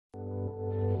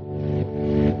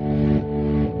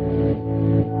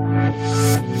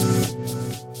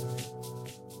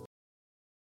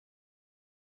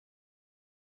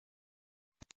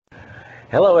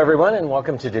Hello everyone and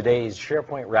welcome to today's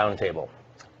SharePoint Roundtable.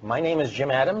 My name is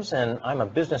Jim Adams and I'm a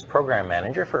business program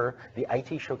manager for the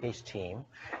IT Showcase team,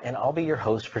 and I'll be your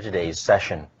host for today's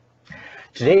session.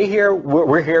 Today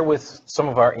we're here with some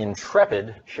of our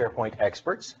intrepid SharePoint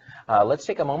experts. Let's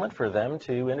take a moment for them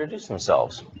to introduce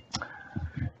themselves.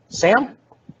 Sam?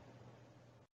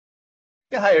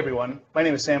 Yeah, hi everyone. My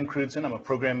name is Sam Crutzen. I'm a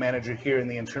program manager here in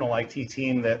the internal IT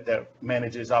team that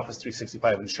manages Office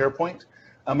 365 and SharePoint.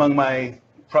 Among my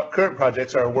current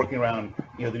projects are working around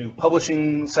the new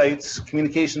publishing sites,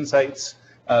 communication sites,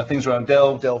 things around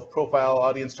Delve profile,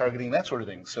 audience targeting, that sort of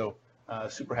thing. So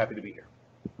super happy to be here.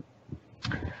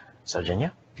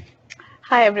 Saujanya?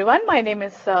 Hi everyone, my name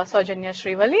is Saujanya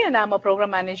Srivalli and I'm a program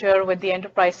manager with the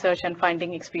Enterprise Search and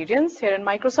Finding Experience here in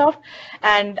Microsoft,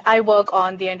 and I work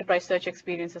on the Enterprise Search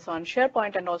experiences on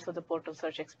SharePoint and also the Portal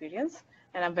Search experience,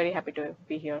 and I'm very happy to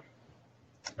be here.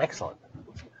 Excellent.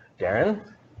 Darren?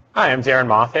 Hi, I'm Darren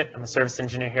Moffett. I'm a service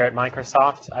engineer here at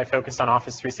Microsoft. I focus on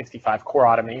Office 365 core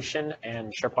automation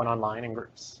and SharePoint Online and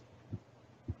groups.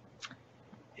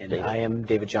 And I am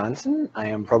David Johnson. I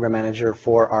am program manager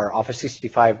for our Office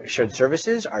 365 shared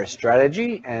services, our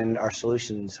strategy, and our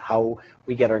solutions, how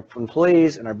we get our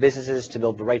employees and our businesses to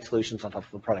build the right solutions on top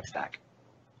of the product stack.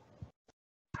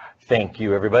 Thank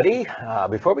you, everybody.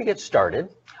 Before we get started,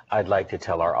 I'd like to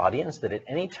tell our audience that at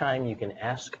any time you can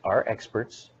ask our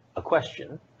experts a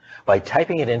question by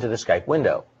typing it into the Skype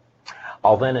window.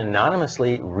 I'll then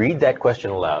anonymously read that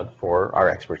question aloud for our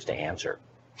experts to answer.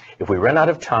 If we run out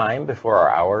of time before our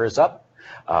hour is up,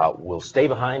 we'll stay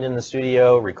behind in the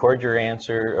studio, record our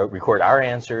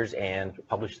answers, and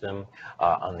publish them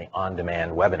on the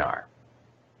on-demand webinar.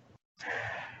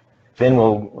 Then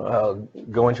we'll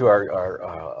go into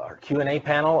our Q&A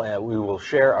panel, and we will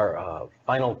share our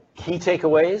final key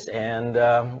takeaways,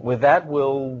 and with that,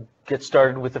 we'll get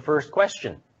started with the first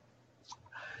question.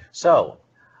 So,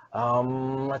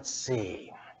 let's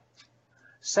see.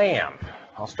 Sam,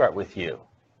 I'll start with you,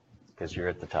 because you're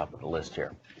at the top of the list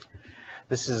here.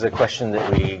 This is a question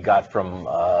that we got from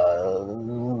a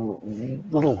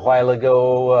little while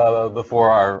ago before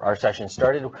our session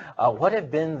started. What have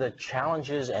been the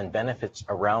challenges and benefits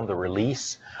around the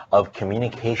release of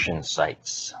communication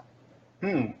sites?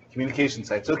 Communication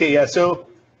sites. Okay, yeah, so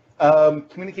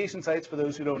communication sites, for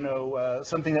those who don't know,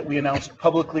 something that we announced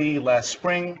publicly last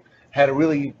spring, had a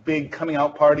really big coming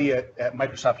out party at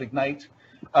Microsoft Ignite.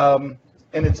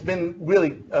 And it's been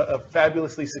really a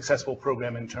fabulously successful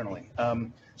program internally.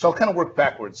 So I'll kind of work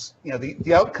backwards.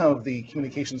 The outcome of the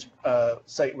communications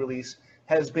site release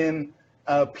has been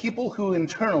people who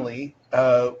internally,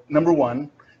 number one,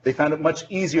 they found it much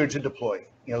easier to deploy.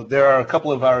 There are a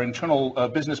couple of our internal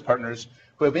business partners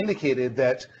who have indicated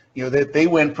that that they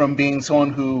went from being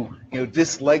someone who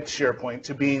disliked SharePoint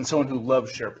to being someone who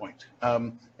loved SharePoint.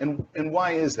 And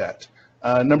why is that?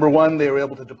 Number one, they were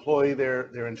able to deploy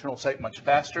their internal site much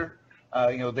faster.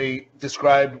 They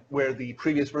described where the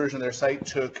previous version of their site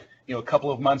took a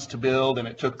couple of months to build, and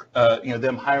it took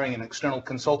them hiring an external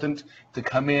consultant to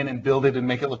come in and build it and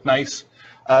make it look nice.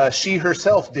 She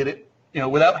herself did it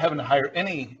without having to hire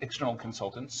any external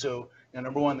consultants. So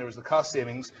number one, there was the cost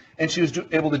savings, and she was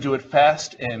able to do it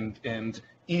fast and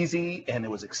easy, and it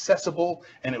was accessible,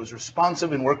 and it was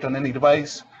responsive and worked on any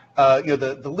device.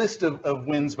 The list of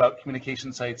wins about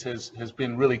communication sites has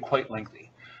been really quite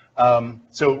lengthy.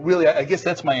 So really, I guess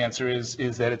that's my answer is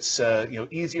that it's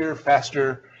easier,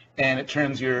 faster, and it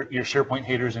turns your SharePoint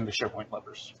haters into SharePoint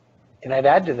lovers. And I'd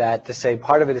add to that to say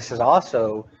part of it is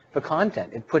also the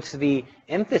content. It puts the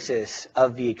emphasis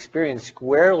of the experience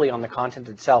squarely on the content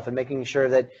itself and making sure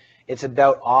that it's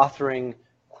about authoring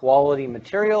quality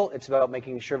material. It's about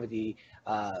making sure that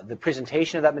the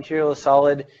presentation of that material is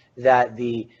solid, that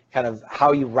the kind of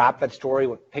how you wrap that story,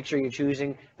 what picture you're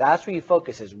choosing, that's where you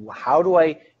focus is how do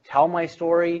I tell my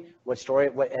story,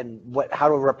 how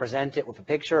to represent it with a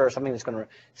picture or something that's going to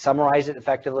summarize it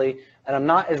effectively. And I'm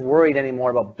not as worried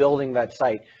anymore about building that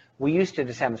site. We used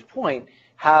to Sam's point,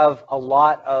 have a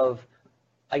lot of,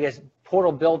 I guess,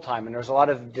 portal build time, and there's a lot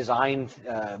of design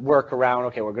work around,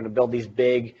 okay, we're going to build these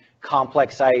big,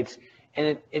 complex sites,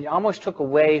 and it almost took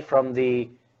away from the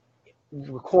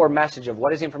core message of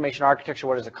what is information architecture,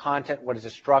 what is the content, what is the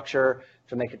structure,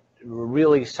 to make it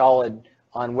really solid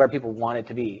on where people want it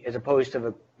to be, as opposed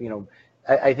to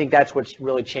I think that's what's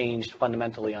really changed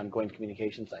fundamentally on going to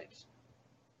communication sites.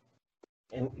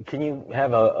 And can you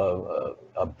have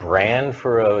a brand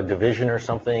for a division or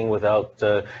something without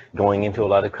going into a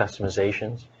lot of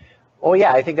customizations? Oh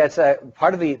yeah, I think that's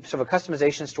part of the sort of a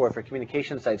customization story for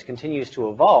communication sites continues to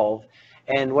evolve,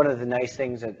 And one of the nice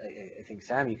things that I think,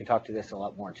 Sam, you can talk to this a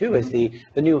lot more too, is the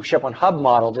new SharePoint Hub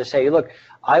model to say, look,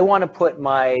 I want to put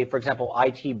my, for example,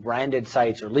 IT branded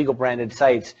sites or legal branded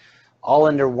sites all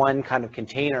under one kind of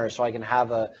container, so I can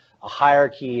have a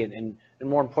hierarchy and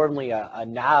more importantly, a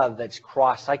nav that's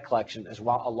cross-site collection as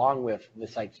well, along with the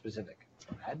site-specific.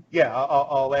 Yeah,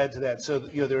 I'll add to that. So,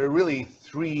 there are really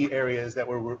 3 areas that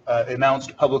were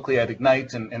announced publicly at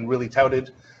Ignite and really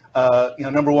touted.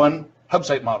 Number one, hub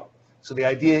site model. So the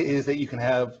idea is that you can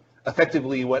have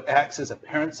effectively what acts as a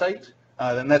parent site,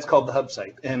 and that's called the hub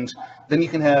site. And then you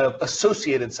can have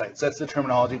associated sites. That's the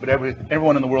terminology, but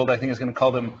everyone in the world, I think, is going to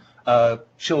call them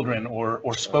children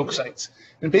or spoke sites.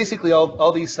 And basically,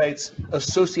 all these sites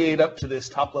associate up to this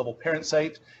top-level parent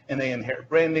site, and they inherit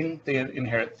branding, they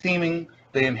inherit theming,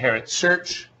 they inherit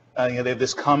search. They have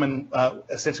this common,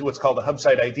 essentially what's called a hub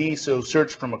site ID, so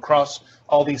search from across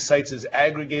all these sites is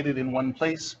aggregated in one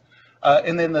place.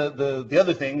 And then the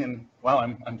other thing, and wow,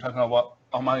 I'm talking about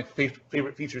all my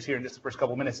favorite features here in just the first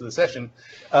couple minutes of the session,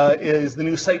 is the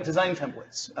new site design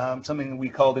templates, something we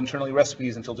called internally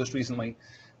recipes until just recently.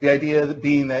 The idea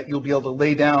being that you'll be able to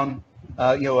lay down,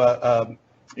 what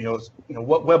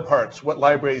web parts, what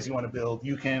libraries you want to build.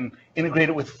 You can integrate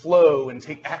it with Flow and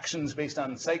take actions based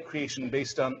on site creation,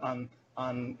 based on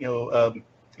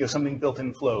something built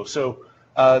in Flow. So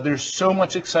there's so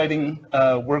much exciting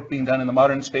work being done in the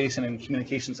modern space and in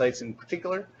communication sites in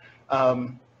particular.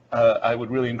 I would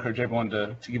really encourage everyone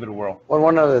to give it a whirl. Well,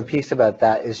 one other piece about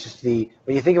that is just when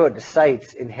you think about the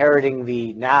sites inheriting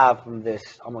the nav from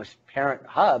this almost parent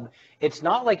hub, it's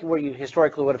not like where you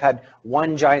historically would have had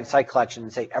one giant site collection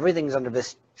and say everything's under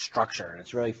this structure and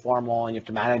it's really formal and you have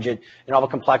to manage it and all the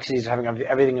complexities of having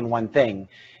everything in one thing.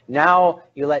 Now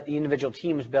you let the individual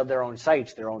teams build their own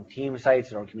sites, their own team sites,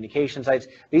 their own communication sites.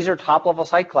 These are top-level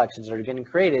site collections that are getting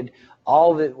created,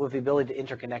 all with the ability to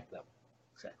interconnect them.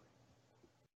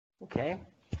 Okay.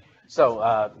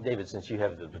 So, David, since you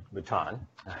have the baton,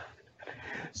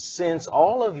 since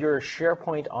all of your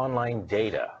SharePoint Online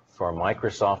data for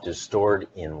Microsoft is stored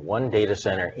in one data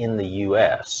center in the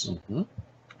U.S.,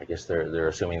 I guess they're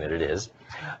assuming that it is,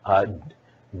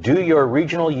 do your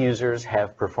regional users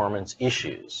have performance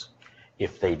issues?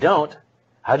 If they don't,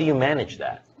 how do you manage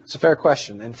that? It's a fair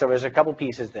question, and so there's a couple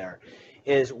pieces there.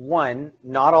 Is one,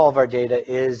 not all of our data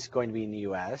is going to be in the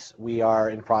U.S. We are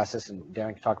in process, and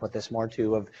Darren can talk about this more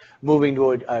too, of moving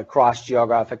to a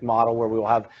cross-geographic model where we will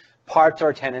have parts of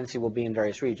our tenancy will be in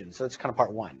various regions. So that's kind of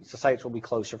part one. So sites will be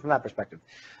closer from that perspective.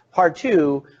 Part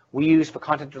two, we use the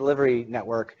content delivery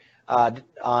network within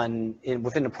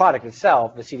the product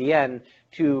itself, the CDN,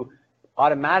 to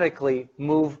automatically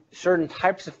move certain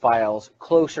types of files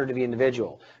closer to the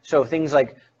individual. So things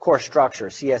like core structure,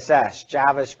 CSS,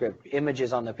 JavaScript,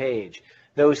 images on the page,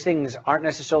 those things aren't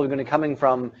necessarily going to be coming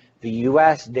from the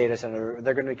US data center.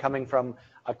 They're going to be coming from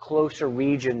a closer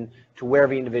region to where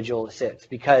the individual sits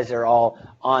because they're all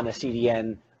on a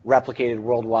CDN replicated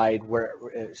worldwide,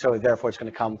 so therefore it's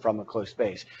going to come from a close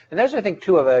space. And there's, I think,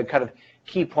 two of the kind of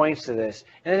key points to this.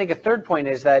 And I think a third point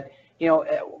is that,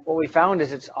 what we found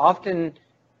is it's often,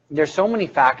 there's so many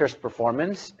factors to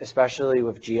performance, especially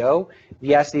with Geo.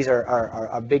 Yes, these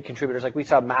are big contributors. Like we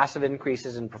saw massive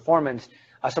increases in performance.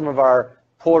 Some of our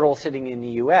portals sitting in the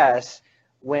US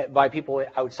went by people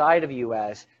outside of the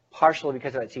US, partially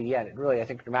because of that CDN. It really, I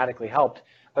think, dramatically helped.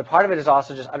 But part of it is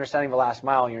also just understanding the last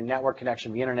mile and your network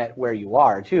connection, the internet, where you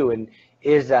are too, and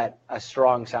is that a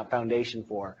strong foundation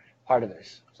for part of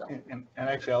this? So. And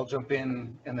actually, I'll jump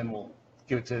in and then we'll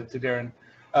give it to Darren.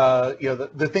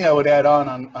 The thing I would add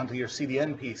onto your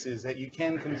CDN piece is that you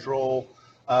can control,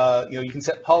 you can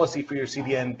set policy for your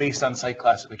CDN based on site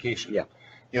classification.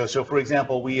 Yeah. So for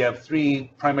example, we have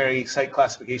 3 primary site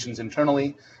classifications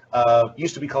internally.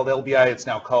 Used to be called LBI, it's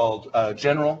now called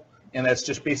General, and that's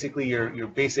just basically your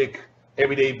basic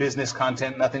everyday business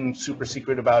content, nothing super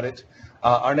secret about it.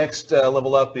 Our next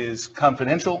level up is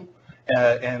Confidential.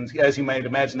 And as you might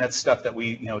imagine, that's stuff that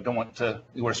we don't want to,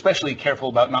 we're especially careful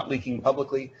about not leaking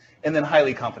publicly. And then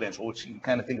Highly Confidential, which you can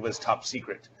kind of think of as top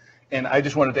secret. And I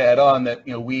just wanted to add on that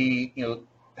we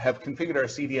have configured our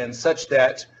CDN such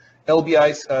that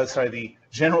LBI, the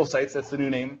general sites, that's the new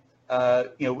name,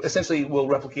 essentially will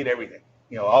replicate everything.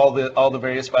 All the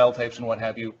various file types and what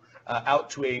have you, out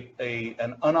to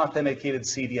an unauthenticated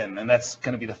CDN, and that's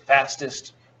going to be the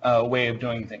fastest way of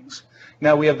doing things.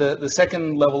 Now we have the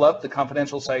second level up. The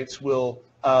confidential sites will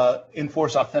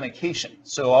enforce authentication.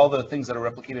 So all the things that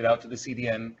are replicated out to the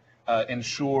CDN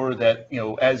ensure that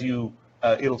as you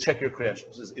it'll check your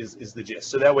credentials is the gist.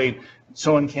 So that way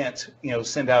someone can't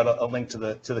send out a link to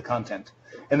the content.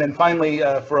 And then finally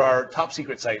for our top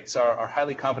secret sites, our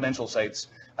highly confidential sites,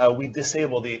 we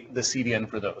disable the CDN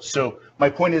for those. So my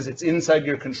point is it's inside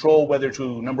your control whether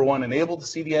to, number one, enable the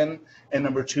CDN, and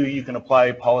number two, you can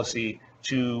apply policy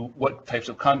to what types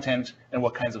of content and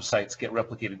what kinds of sites get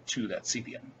replicated to that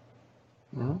CDN.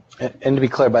 And to be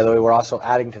clear, by the way, we're also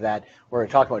adding to that, we're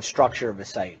talking about structure of a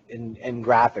site and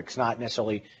graphics, not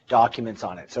necessarily documents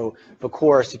on it. So the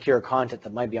core secure content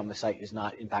that might be on the site is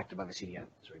not impacted by the CDN.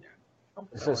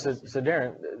 So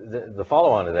Darren, the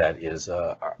follow-on to that is,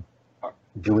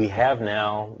 do we have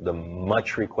now the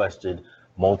much requested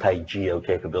multi-geo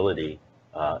capability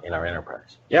in our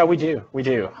enterprise? Yeah, we do.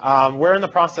 We're in the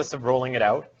process of rolling it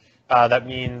out. That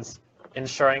means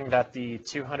ensuring that the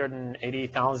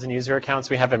 280,000 user accounts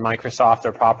we have in Microsoft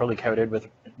are properly coded with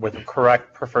the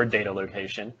correct preferred data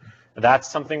location. That's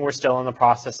something we're still in the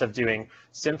process of doing,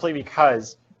 simply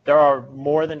because there are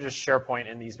more than just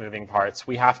SharePoint in these moving parts.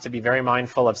 We have to be very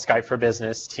mindful of Skype for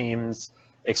Business, Teams,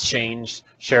 Exchange,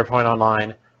 SharePoint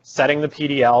Online. Setting the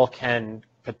PDL can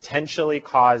potentially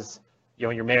cause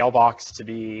your mailbox to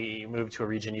be moved to a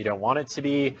region you don't want it to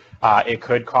be. It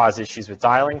could cause issues with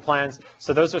dialing plans.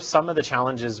 So those are some of the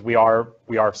challenges we are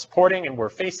supporting and we're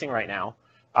facing right now.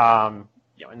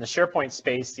 In the SharePoint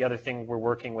space, the other thing we're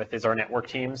working with is our network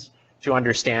teams to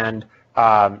understand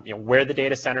where the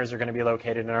data centers are going to be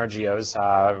located in our geos.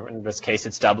 In this case,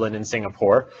 it's Dublin and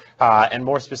Singapore. And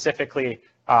more specifically,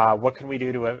 what can we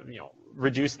do to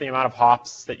reduce the amount of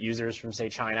hops that users from, say,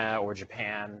 China or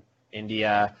Japan,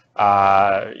 India,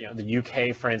 the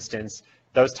UK, for instance,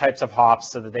 those types of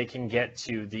hops, so that they can get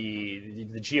to the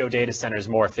geo data centers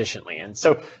more efficiently. And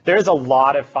so there's a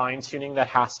lot of fine-tuning that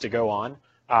has to go on.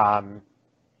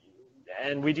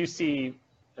 And we do see,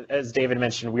 as David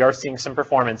mentioned, we are seeing some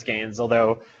performance gains,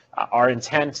 although our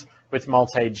intent with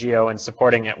multi-geo and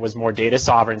supporting it was more data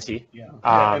sovereignty. Yeah,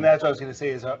 and that's what I was going to say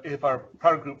is if our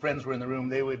product group friends were in the room,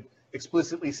 they would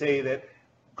explicitly say that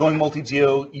going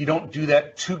multi-geo, you don't do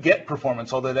that to get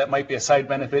performance, although that might be a side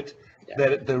benefit. Yeah.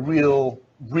 That the real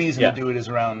reason to do it is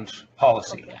around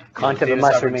policy. Okay. Content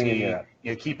must remain in Europe.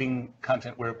 Keeping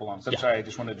content where it belongs. I'm sorry, I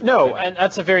just wanted to. No, and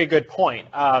that's a very good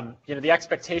point. The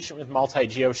expectation with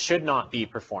multi-geo should not be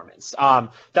performance.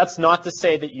 That's not to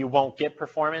say that you won't get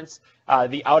performance.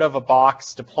 The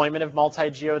out-of-a-box deployment of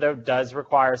multi-geo, though, does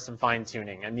require some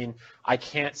fine-tuning. I mean, I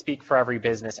can't speak for every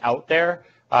business out there.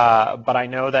 But I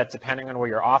know that depending on where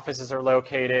your offices are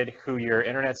located, who your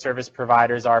internet service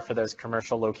providers are for those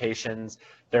commercial locations,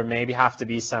 there maybe have to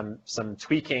be some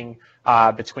tweaking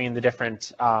between the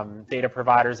different data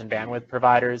providers and bandwidth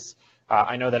providers.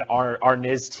 I know that our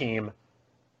NIS team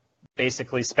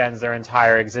basically spends their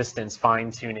entire existence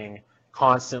fine-tuning,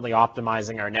 constantly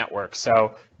optimizing our network.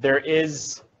 So there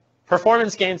is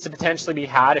performance gains to potentially be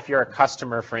had if you're a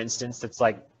customer, for instance, that's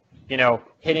like,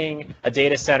 hitting a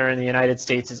data center in the United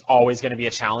States is always going to be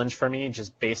a challenge for me,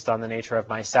 just based on the nature of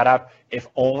my setup. If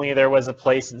only there was a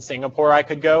place in Singapore I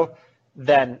could go,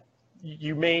 then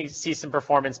you may see some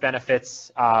performance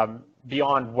benefits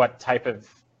beyond what type of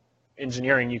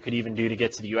engineering you could even do to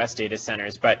get to the US data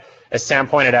centers. But as Sam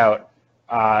pointed out,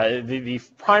 the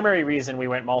primary reason we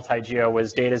went multi-geo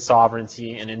was data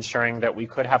sovereignty and ensuring that we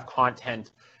could have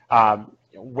content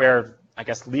where, I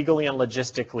guess, legally and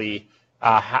logistically,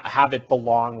 have it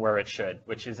belong where it should,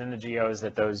 which is in the geos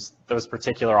that those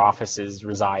particular offices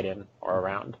reside in or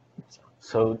around.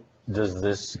 So does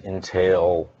this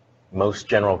entail most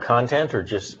general content or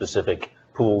just specific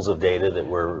pools of data that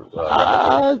we're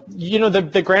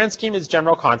the grand scheme is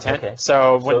general content. Okay.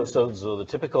 So the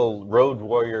typical road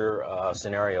warrior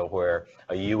scenario where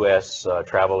a US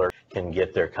traveler can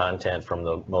get their content from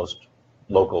the most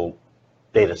local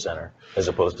data center, as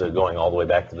opposed to going all the way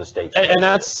back to the States. And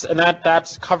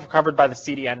that's covered by the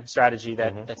CDN strategy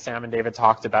that Sam and David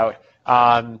talked about.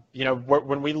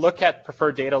 When we look at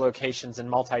preferred data locations in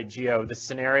multi-geo, the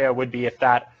scenario would be if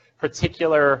that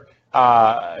particular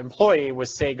employee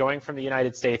was, say, going from the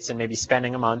United States and maybe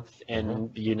spending a month in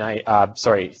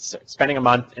spending a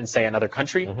month in, say, another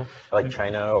country, like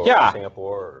China or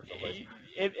Singapore or someplace.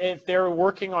 If they're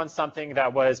working on something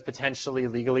that was potentially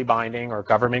legally binding or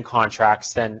government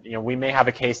contracts, then we may have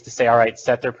a case to say, all right,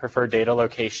 set their preferred data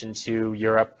location to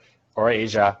Europe or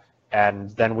Asia, and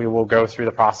then we will go through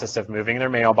the process of moving their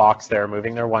mailbox there,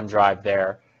 moving their OneDrive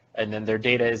there, and then their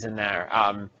data is in there.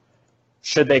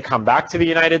 Should they come back to the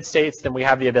United States, then we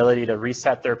have the ability to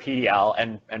reset their PDL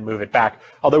and move it back.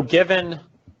 Although given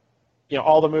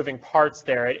all the moving parts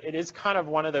there, it is kind of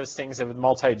one of those things that with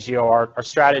multi-geo, our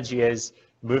strategy is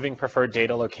moving preferred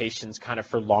data locations kind of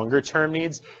for longer term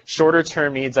needs. Shorter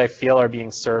term needs, I feel, are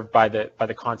being served by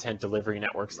the content delivery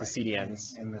networks, the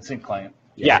CDNs. And the sync client.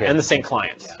 And the sync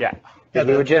clients, We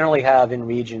would generally have in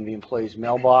region the employee's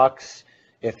mailbox,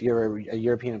 If you're a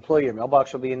European employee, your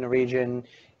mailbox will be in the region,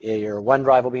 your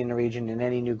OneDrive will be in the region, and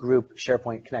any new group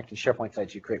SharePoint connected SharePoint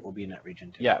sites you create will be in that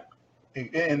region too. Yeah.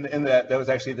 And that was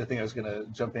actually the thing I was going to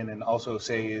jump in and also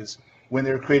say is when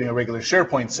they're creating a regular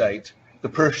SharePoint site, the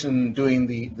person doing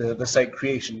the site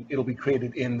creation, it'll be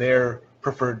created in their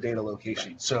preferred data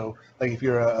location. So like if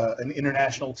you're an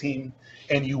international team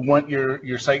and you want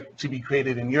your site to be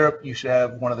created in Europe, you should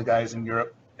have one of the guys in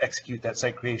Europe execute that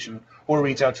site creation or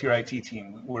reach out to your IT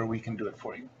team where we can do it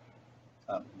for you.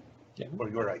 Or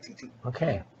your IT team.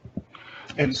 Okay.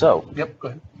 And So, yep, go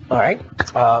ahead. all right.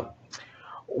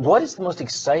 What is the most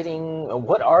exciting,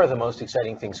 what are the most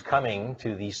exciting things coming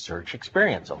to the search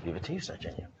experience? I'll give it to you,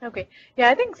 Sajanya. Okay. Yeah,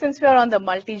 I think since we are on the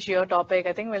multi-geo topic,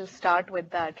 I think we'll start with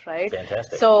that, right?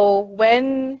 Fantastic. So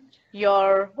when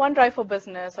your OneDrive for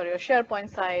Business or your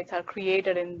SharePoint sites are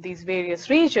created in these various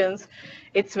regions,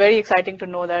 it's very exciting to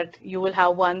know that you will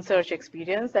have one search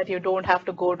experience, that you don't have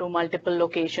to go to multiple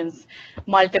locations,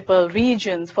 multiple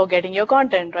regions for getting your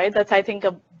content, right? That's, I think,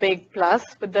 a big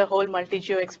plus with the whole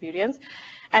multi-geo experience.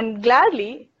 And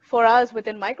gladly, for us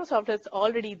within Microsoft, it's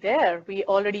already there. We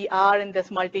already are in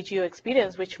this multi-geo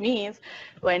experience, which means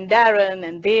when Darren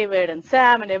and David and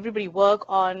Sam and everybody work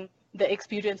on the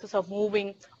experiences of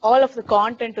moving all of the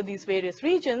content to these various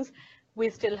regions, we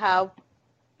still have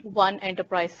one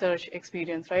enterprise search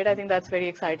experience, right? I think that's very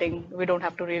exciting. We don't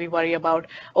have to really worry about,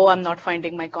 oh, I'm not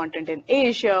finding my content in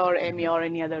Asia or EMEA or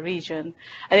any other region.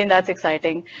 I think that's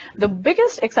exciting. The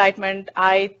biggest excitement,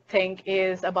 I think,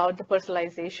 is about the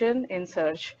personalization in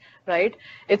search, right?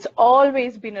 It's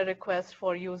always been a request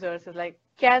for users, is like,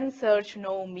 can search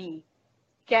know me?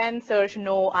 Can search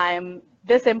know I am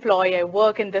this employee, I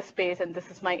work in this space, and this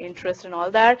is my interest and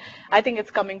all that? I think it's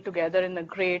coming together in a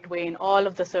great way in all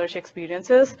of the search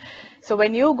experiences. So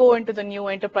when you go into the new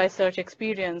enterprise search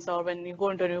experience or when you go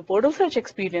into a new portal search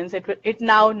experience, it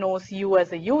now knows you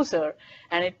as a user,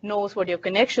 and it knows what your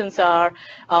connections are,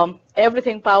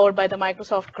 everything powered by the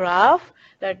Microsoft Graph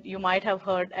that you might have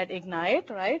heard at Ignite,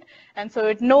 right? And so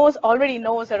it already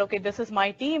knows that, okay, this is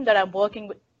my team that I'm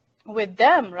working with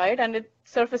them, right? And it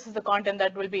surfaces the content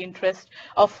that will be interest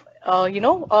of,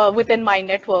 within my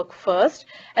network first,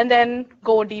 and then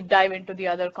go deep dive into the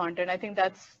other content. I think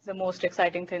that's the most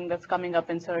exciting thing that's coming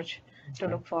up in search to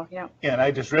look for. Yeah. Yeah, and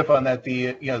I just riff on that.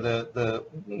 The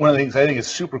one of the things I think is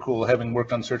super cool, having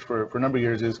worked on search for a number of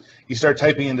years, is you start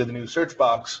typing into the new search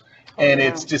box, and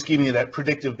it's just giving you that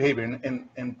predictive behavior.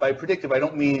 And by predictive, I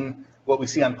don't mean what we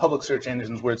see on public search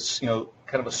engines where it's kind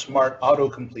of a smart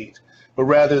autocomplete, but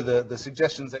rather the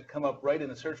suggestions that come up right in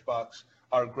the search box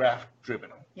are graph driven.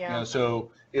 Yeah.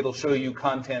 So it'll show you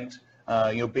content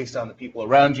based on the people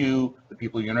around you, the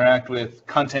people you interact with,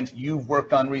 content you've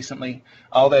worked on recently.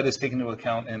 All that is taken into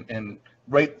account, and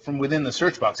right from within the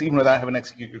search box, even without having to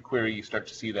execute your query, you start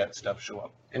to see that stuff show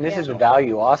up. And this is the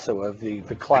value also of the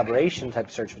collaboration type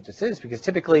of search, what this is, because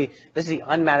typically this is the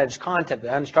unmanaged content, the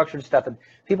unstructured stuff that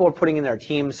people are putting in their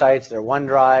team sites, their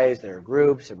OneDrives, their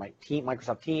groups, their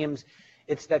Microsoft Teams.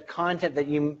 It's that content that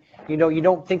you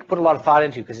don't put a lot of thought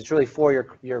into because it's really for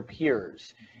your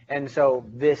peers. And so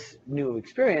this new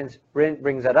experience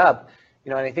brings that up.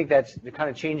 And I think that's kind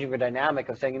of changing the dynamic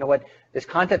of saying, this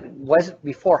content was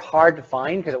before hard to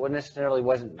find because it necessarily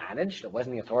wasn't managed, it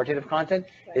wasn't the authoritative content,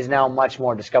 is now much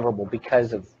more discoverable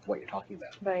because of what you're talking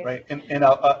about. Right. And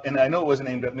I know it wasn't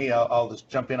aimed at me. I'll just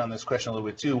jump in on this question a little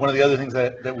bit too. One of the other things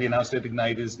that we announced at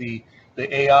Ignite is the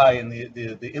AI and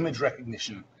the image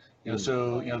recognition.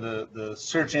 So the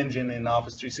search engine in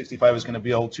Office 365 is going to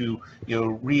be able to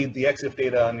read the EXIF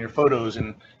data on your photos,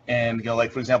 and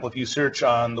like for example, if you search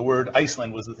on the word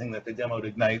Iceland was the thing that they demoed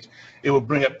Ignite, it will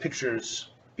bring up pictures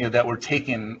that were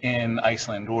taken in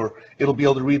Iceland, or it'll be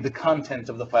able to read the content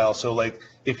of the file. So like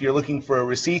if you're looking for a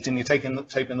receipt and you type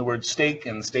in the word steak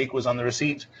and steak was on the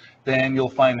receipt, then you'll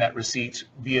find that receipt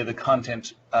via the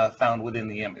content found within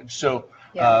the image. So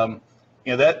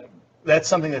that's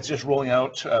something that's just rolling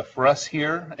out for us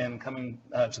here and coming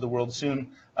to the world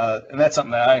soon. And that's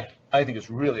something that I think is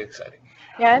really exciting.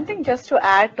 Yeah, I think just to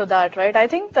add to that, right, I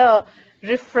think the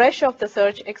refresh of the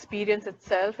search experience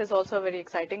itself is also a very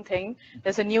exciting thing.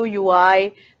 There's a new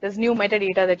UI, there's new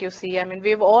metadata that you see. I mean,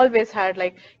 we've always had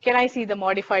can I see the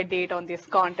modified date on this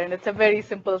content? It's a very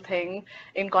simple thing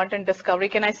in content discovery.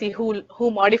 Can I see who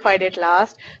modified it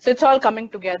last? So it's all coming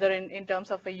together in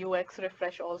terms of a UX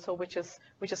refresh also, which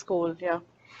is cool. Yeah.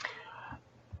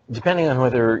 Depending on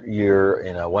whether you're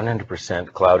in a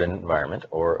 100% cloud environment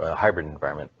or a hybrid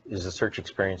environment, is the search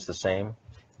experience the same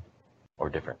or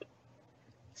different?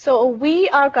 So we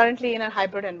are currently in a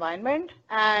hybrid environment,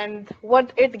 and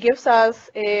what it gives us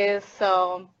is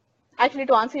Actually,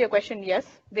 to answer your question, yes,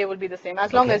 they will be the same.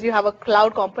 As long as you have a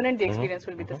cloud component, the experience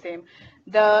will be the same.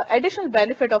 The additional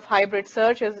benefit of hybrid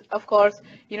search is, of course,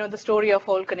 the story of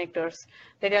whole connectors,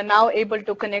 that you're now able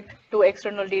to connect to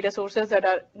external data sources that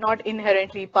are not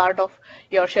inherently part of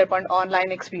your SharePoint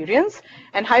online experience.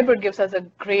 And hybrid gives us a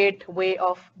great way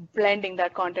of blending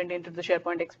that content into the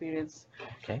SharePoint experience.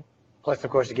 Okay. Plus, of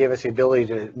course, it gave us the ability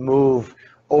to move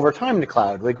over time to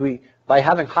cloud. By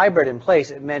having hybrid in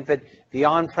place, it meant that the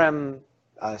on-prem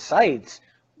sites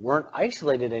weren't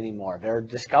isolated anymore. They're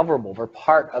discoverable. They're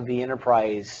part of the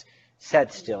enterprise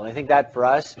set still. And I think that for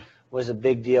us was a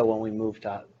big deal when we moved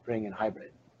to bring in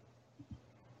hybrid.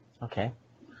 Okay.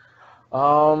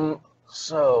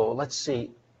 So let's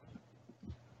see.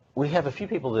 We have a few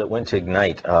people that went to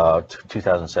Ignite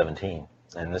 2017,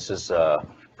 and this is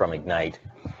from Ignite.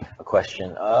 A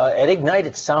question. At Ignite,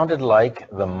 it sounded like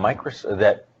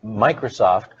that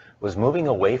Microsoft was moving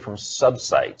away from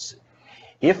subsites.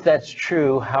 If that's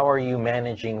true, how are you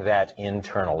managing that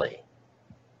internally?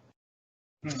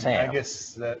 Sam. I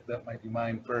guess that might be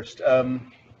mine first.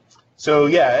 So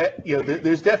yeah,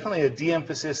 there's definitely a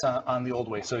de-emphasis on the old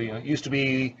way. So it used to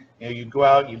be, you'd go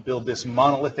out, you'd build this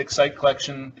monolithic site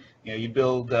collection. You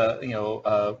build,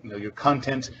 your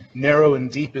content narrow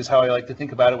and deep is how I like to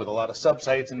think about it, with a lot of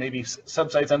subsites and maybe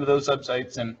subsites under those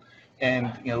subsites, and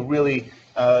really,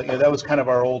 that was kind of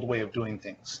our old way of doing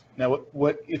things. Now,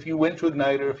 what if you went to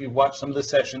Ignite, or if you watched some of the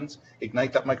sessions,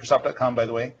 ignite.microsoft.com, by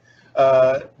the way,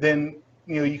 then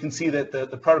you can see that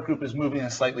the product group is moving in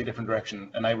a slightly different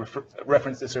direction, and I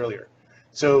referenced this earlier.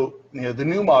 So the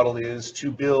new model is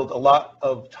to build a lot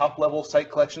of top-level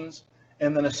site collections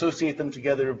and then associate them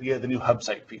together via the new hub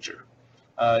site feature.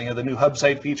 The new hub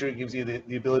site feature gives you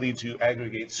the ability to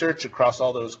aggregate search across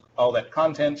all that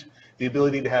content, the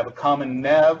ability to have a common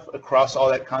nav across all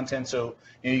that content. So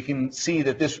you can see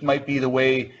that this might be the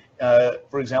way,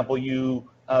 for example, you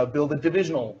build a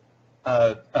divisional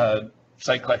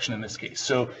site collection in this case.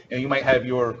 So you might have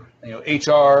your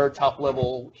HR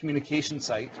top-level communication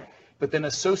site, but then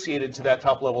associated to that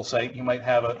top-level site, you might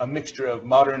have a mixture of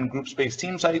modern group-space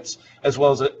team sites as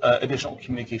well as additional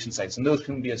communication sites. And those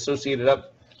can be associated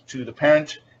up to the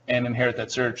parent and inherit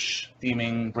that search,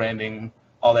 theming, branding,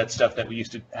 all that stuff that we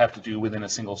used to have to do within a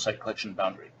single site collection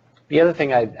boundary. The other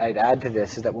thing I'd add to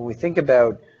this is that when we think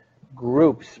about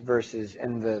groups versus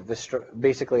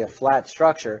basically a flat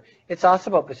structure, it's also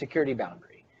about the security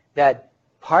boundary. That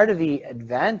part of the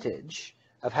advantage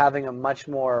of having a much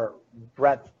more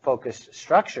breadth-focused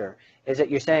structure is that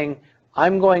you're saying,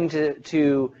 I'm going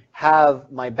to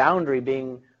have my boundary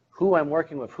being who I'm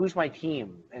working with, who's my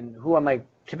team, and who am I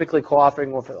typically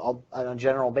co-authoring with on a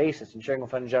general basis and sharing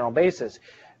with on a general basis.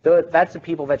 That's the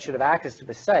people that should have access to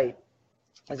the site,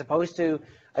 as opposed to,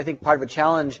 I think part of a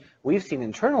challenge we've seen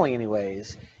internally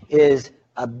anyways, is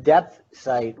a depth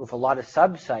site with a lot of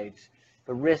sub-sites,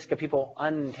 the risk of people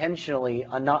unintentionally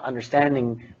not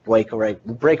understanding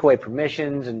breakaway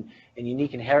permissions and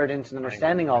unique inheritance and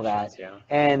understanding all that. Yeah.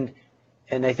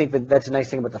 And I think that's a nice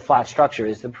thing about the flat structure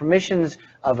is the permissions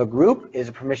of a group is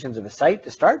the permissions of a site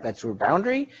to start. That's your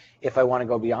boundary. If I want to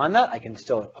go beyond that, I can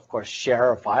still, of course,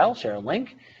 share a file, share a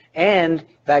link. And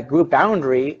that group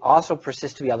boundary also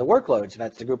persists to the other workloads.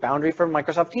 That's the group boundary for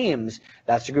Microsoft Teams.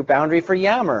 That's the group boundary for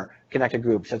Yammer connected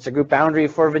groups. That's the group boundary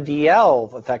for the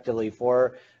DL, effectively,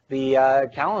 for the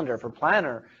calendar, for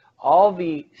Planner. All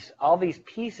these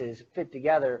pieces fit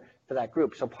together for that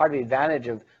group. So part of the advantage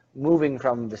of moving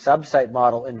from the sub-site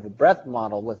model into the breadth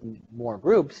model with more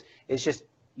groups is just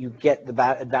you get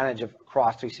the advantage of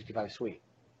cross 365 suite.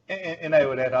 And I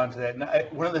would add on to that.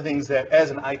 And one of the things that, as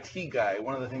an IT guy,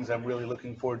 one of the things I'm really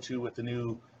looking forward to with the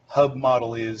new hub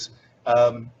model is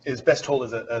best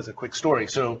told as a quick story.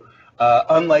 So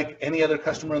unlike any other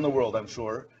customer in the world, I'm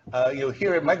sure,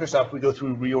 here at Microsoft, we go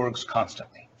through reorgs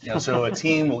constantly. So a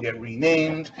team will get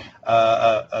renamed,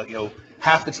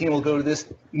 half the team will go to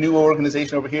this new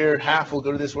organization over here, half will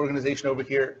go to this organization over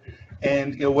here.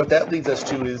 And what that leads us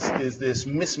to is this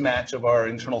mismatch of our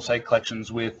internal site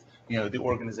collections with the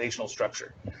organizational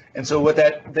structure. And so what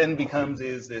that then becomes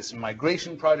is this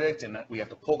migration project, and we have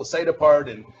to pull the site apart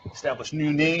and establish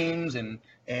new names, and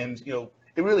it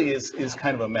really is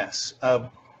kind of a mess.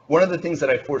 One of the things that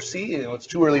I foresee, it's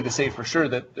too early to say for sure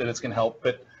that it's going to help,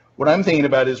 but what I'm thinking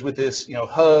about is with this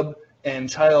hub and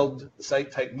child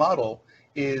site type model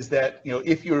is that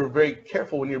if you're very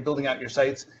careful when you're building out your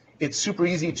sites, it's super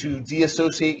easy to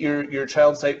deassociate your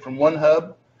child site from one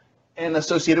hub and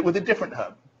associate it with a different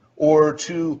hub, or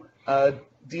to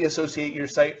deassociate your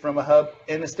site from a hub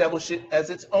and establish it as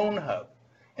its own hub.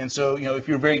 And so, if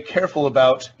you're very careful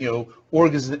about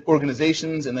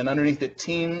organizations and then underneath it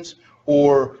teams,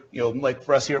 or like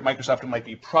for us here at Microsoft, it might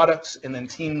be products and then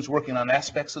teams working on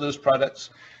aspects of those products.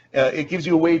 It gives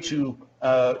you a way to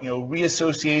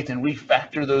reassociate and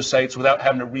refactor those sites without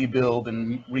having to rebuild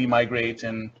and remigrate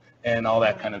and all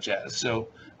that kind of jazz. So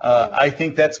I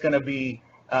think that's going to be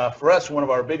for us one of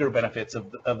our bigger benefits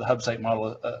of the hub site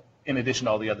model, in addition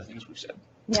to all the other things we've said.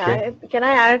 Yeah, can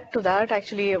I add to that?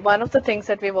 Actually, one of the things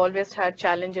that we've always had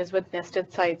challenges with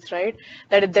nested sites, right?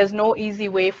 That there's no easy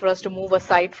way for us to move a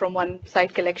site from one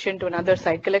site collection to another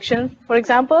site collection, for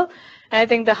example. And I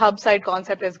think the hub site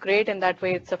concept is great in that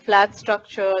way. It's a flat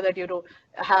structure that you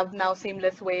have now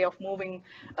seamless way of moving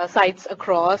sites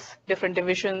across different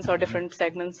divisions or different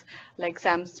segments, like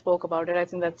Sam spoke about it. I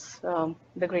think that's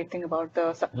the great thing about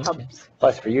the hubs.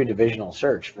 Plus for you, divisional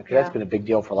search, because that's been a big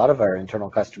deal for a lot of our internal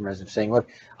customers of saying, look,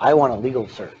 I want a legal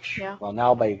search. Yeah. Well,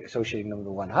 now by associating them with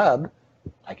one hub,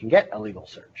 I can get a legal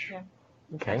search. Yeah.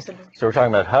 Okay, Absolutely. so we're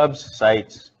talking about hubs,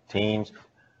 sites, teams.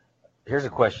 Here's a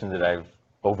question that I've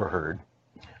overheard.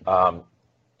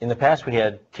 In the past, we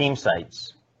had team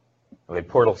sites, we had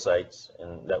portal sites,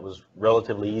 and that was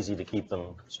relatively easy to keep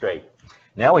them straight.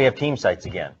 Now we have team sites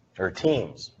again, or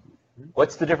teams.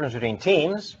 What's the difference between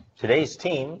teams, today's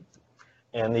team,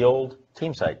 and the old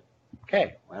team site?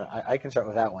 Okay, well, I can start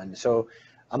with that one. So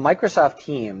a Microsoft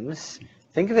Teams,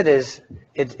 think of it as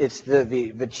it's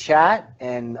the chat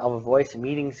and all the voice and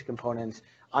meetings components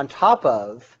on top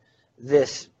of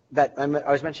this, that I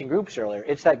was mentioning groups earlier.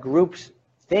 It's that groups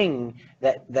thing,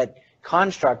 that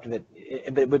construct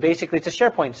but basically it's a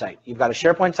SharePoint site. You've got a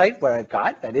SharePoint site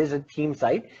that is a team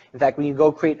site. In fact, when you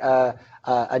go create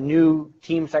a new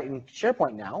team site in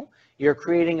SharePoint now, you're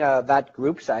creating that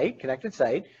group site, connected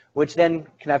site, which then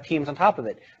can have teams on top of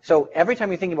it. So every time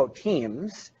you're thinking about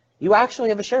teams, you actually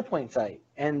have a SharePoint site,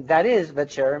 and that is the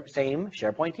same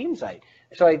SharePoint team site.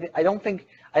 So I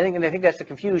think that's the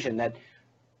confusion, that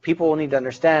people will need to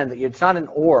understand that it's not an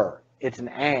or, it's an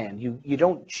and. You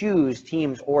don't choose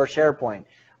Teams or SharePoint.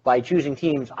 By choosing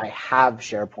Teams, I have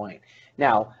SharePoint.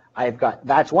 Now,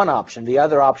 that's one option. The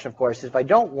other option, of course, is if I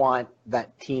don't want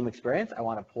that team experience, I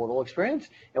want a portal experience,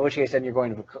 in which case then you're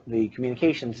going to the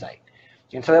communication site.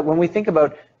 And so that when we think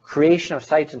about creation of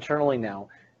sites internally now,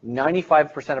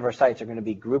 95% of our sites are going to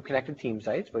be group-connected team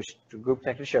sites, which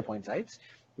group-connected SharePoint sites.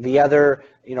 The other,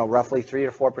 roughly 3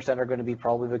 to 4% are going to be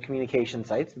probably the communication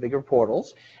sites, the bigger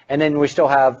portals. And then we still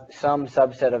have some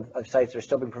subset of sites that are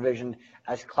still being provisioned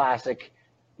as classic,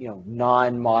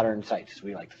 non-modern sites, as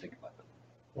we like to think about them.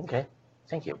 Okay,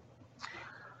 thank you.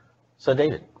 So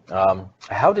David,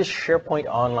 how does SharePoint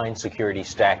Online Security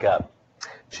stack up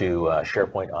to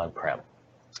SharePoint On-Prem?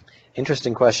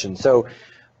 Interesting question. So,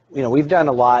 we've done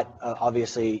a lot,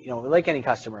 obviously, like any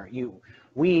customer,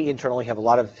 we internally have a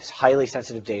lot of highly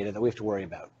sensitive data that we have to worry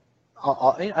about,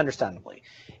 understandably.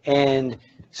 And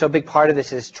so a big part of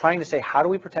this is trying to say, how do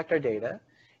we protect our data?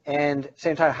 And at the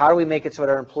same time, how do we make it so that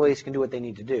our employees can do what they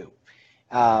need to do?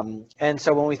 And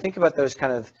so when we think about those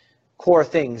kind of core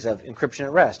things of encryption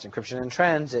at rest, encryption in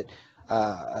transit,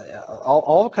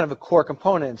 all kind of the core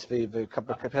components, the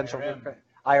potential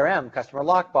IRM, customer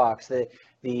lockbox,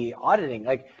 the auditing,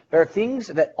 there are things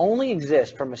that only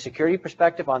exist from a security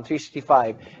perspective on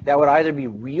 365 that would either be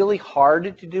really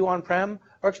hard to do on-prem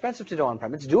or expensive to do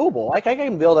on-prem. It's doable. I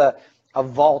can build a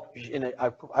vault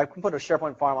I can put a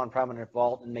SharePoint farm on-prem in a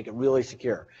vault and make it really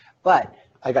secure. But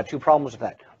I got two problems with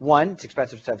that. One, it's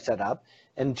expensive to have set up,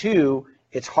 and two,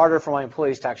 it's harder for my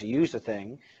employees to actually use the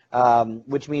thing,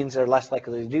 which means they're less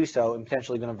likely to do so and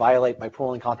potentially going to violate by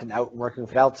pulling content out and working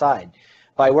with it outside.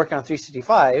 By working on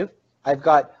 365, I've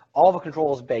got all the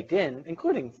controls baked in,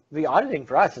 including the auditing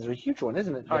for us is a huge one,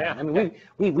 isn't it? Oh, yeah. I mean,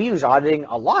 we use auditing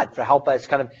a lot to help us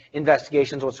kind of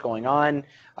investigations, what's going on,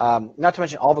 not to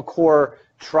mention all the core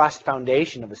trust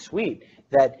foundation of the suite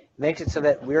that makes it so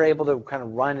that we're able to kind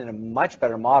of run in a much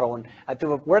better model. And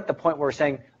we're at the point where we're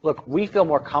saying, look, we feel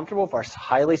more comfortable with our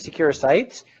highly secure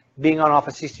sites being on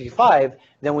Office 365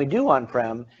 than we do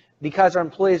on-prem, because our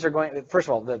employees are going, first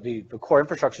of all, the core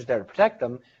infrastructure is there to protect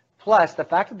them, plus the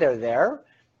fact that they're there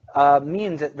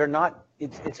means that they're not,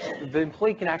 the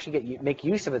employee can actually make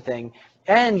use of a thing,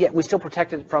 and yet we still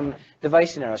protect it from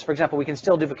device scenarios. For example, we can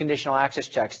still do the conditional access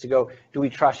checks to go, do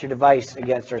we trust your device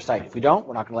against our site? If we don't,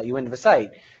 we're not going to let you into the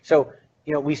site. So,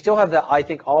 we still have I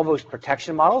think all those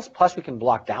protection models, plus we can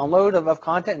block download of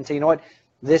content and say,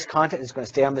 this content is going to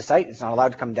stay on the site. It's not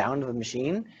allowed to come down to the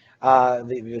machine.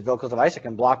 The local device, I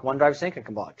can block OneDrive sync, I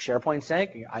can block SharePoint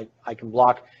sync, I can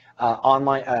block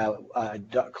online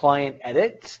client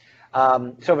edits.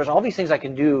 So there's all these things I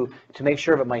can do to make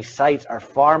sure that my sites are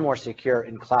far more secure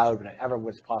in cloud than ever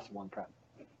was possible on-prem.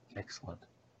 Excellent.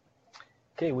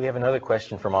 Okay, we have another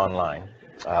question from online.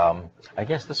 I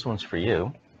guess this one's for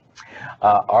you.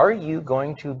 Are you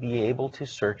going to be able to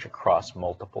search across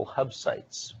multiple hub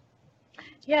sites?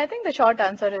 Yeah, I think the short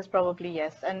answer is probably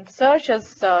yes. And search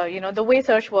is, the way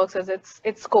search works is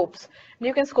it scopes.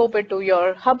 You can scope it to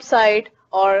your hub site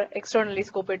or externally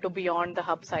scope it to beyond the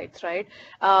hub sites, right?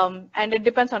 And it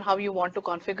depends on how you want to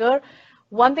configure.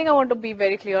 One thing I want to be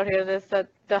very clear here is that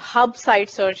the hub site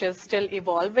search is still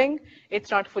evolving. It's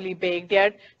not fully baked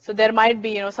yet. So there might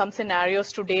be, some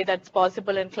scenarios today that's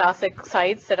possible in classic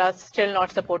sites that are still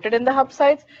not supported in the hub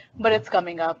sites, but it's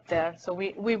coming up there. So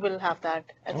we will have that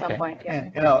at some point. Yeah.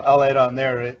 And I'll add on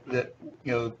there that,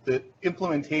 the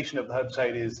implementation of the hub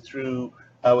site is through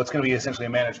what's going to be essentially a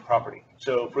managed property.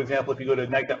 So, for example, if you go to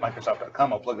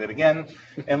ignite.microsoft.com, I'll plug that again,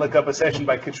 and look up a session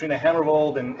by Katrina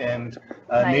Hammervold and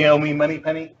Nice. Naomi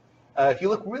Moneypenny, if you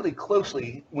look really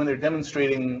closely when they're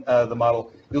demonstrating the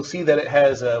model, you'll see that it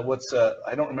has I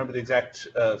don't remember the exact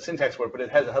syntax for it, but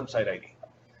it has a hub site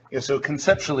ID. So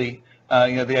conceptually,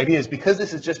 the idea is because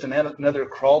this is just another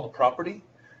crawled property,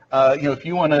 if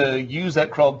you want to use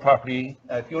that crawled property,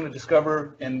 if you want to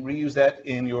discover and reuse that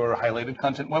in your highlighted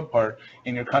content web part,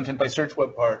 in your content by search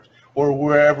web part, or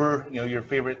wherever your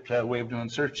favorite way of doing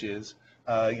search is,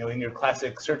 in your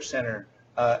classic search center,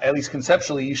 at least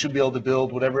conceptually, you should be able to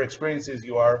build whatever experiences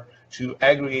you are to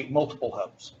aggregate multiple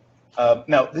hubs.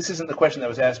 Now, this isn't the question that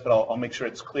was asked, but I'll make sure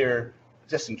it's clear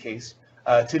just in case.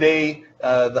 Today,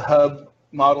 the hub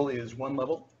model is one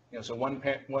level, so one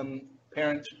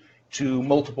parent to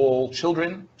multiple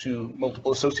children, to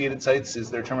multiple associated sites is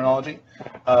their terminology.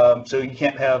 So you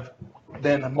can't have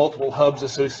then multiple hubs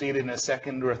associated in a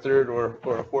second or a third or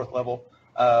a fourth level.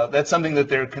 That's something that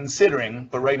they're considering,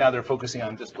 but right now they're focusing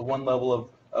on just the one level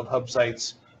of hub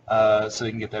sites so they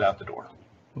can get that out the door.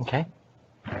 Okay.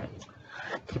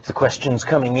 Keep the questions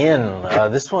coming in.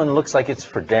 This one looks like it's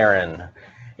for Darren.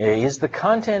 Is the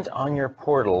content on your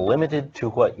portal limited to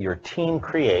what your team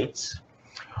creates,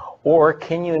 or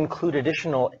can you include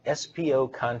additional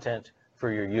SPO content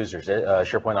for your users,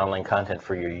 SharePoint Online content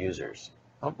for your users?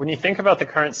 When you think about the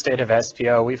current state of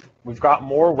SPO, we've got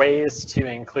more ways to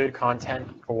include content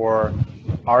for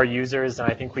our users than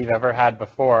I think we've ever had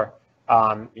before.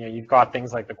 You've got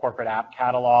things like the corporate app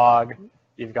catalog.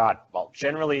 You've got,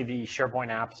 generally the SharePoint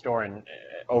App Store and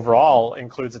overall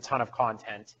includes a ton of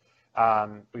content.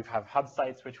 We have hub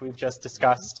sites, which we've just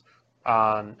discussed,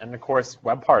 and of course,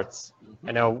 web parts.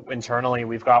 I know internally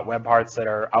we've got web parts that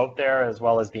are out there as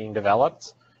well as being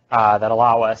developed that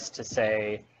allow us to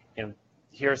say,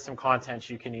 here's some content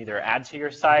you can either add to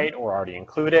your site or already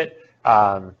include it.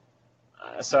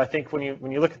 So I think when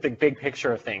you look at the big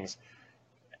picture of things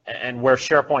and where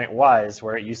SharePoint was,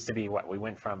 where it used to be we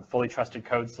went from fully trusted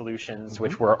code solutions,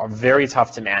 which were very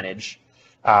tough to manage,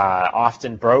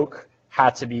 often broke,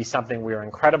 had to be something we were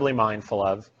incredibly mindful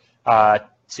of,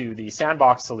 to the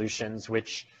sandbox solutions,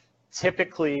 which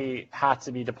typically had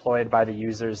to be deployed by the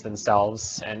users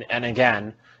themselves. And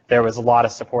again, there was a lot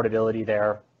of supportability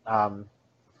there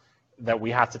that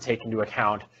we have to take into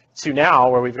account, to now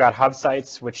where we've got hub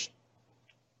sites, which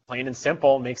plain and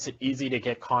simple makes it easy to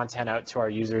get content out to our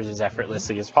users as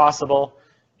effortlessly as possible.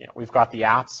 We've got the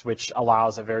apps, which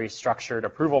allows a very structured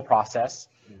approval process,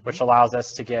 which allows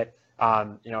us to get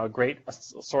a great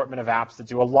assortment of apps that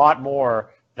do a lot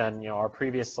more than our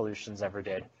previous solutions ever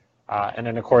did. And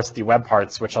then, of course, the web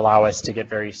parts, which allow us to get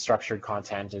very structured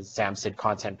content, as Sam said,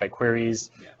 content by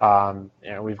queries.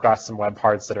 We've got some web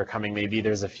parts that are coming. Maybe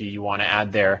there's a few you want to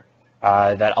add there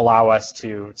that allow us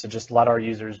to just let our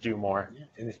users do more.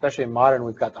 And especially in modern,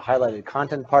 we've got the highlighted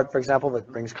content part, for example,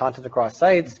 that brings content across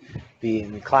sites.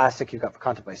 In the classic, you've got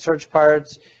content by search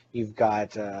parts. You've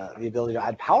got the ability to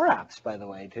add Power Apps, by the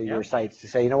way, to your sites to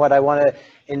say, I want to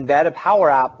embed a Power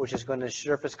App, which is going to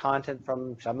surface content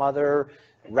from some other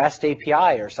REST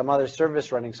API or some other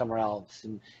service running somewhere else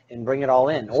and bring it all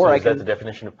in. So is that the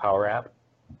definition of Power App?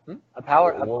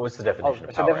 What was the definition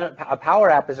of Power App? A Power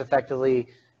App is effectively,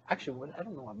 actually, I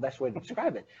don't know the best way to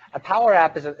describe it. A Power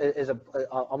App is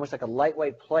almost like a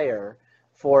lightweight player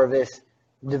for this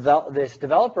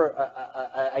developer,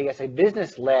 I guess, a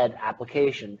business-led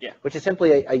application, which is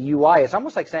simply a UI. It's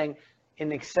almost like saying,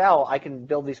 in Excel, I can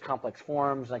build these complex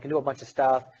forms, and I can do a bunch of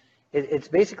stuff. It's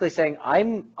basically saying,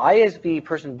 I as the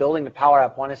person building the Power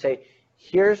App want to say,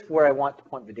 here's where I want to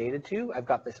point the data to. I've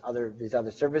got these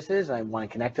other services, and I want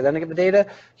to connect to them to get the data.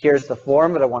 Here's the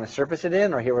form that I want to surface it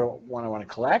in, or here one I want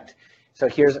to collect. So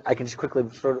I can just quickly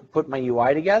sort of put my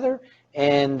UI together.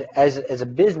 And as a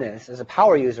business, as a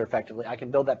power user, effectively, I can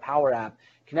build that Power App,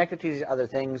 connect it to these other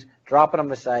things, drop it on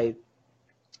the site.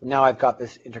 Now I've got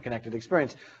this interconnected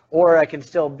experience. Or I can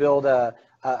still build a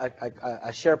a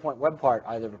SharePoint web part,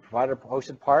 either a provider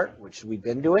hosted part, which we've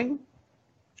been doing,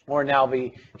 or now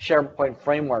the SharePoint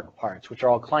framework parts, which are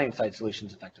all client-side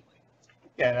solutions effectively.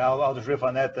 Yeah, and I'll just riff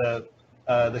on that. The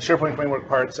SharePoint framework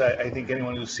parts, I think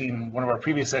anyone who's seen one of our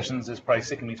previous sessions is probably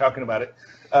sick of me talking about it.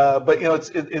 But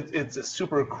it's a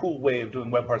super cool way of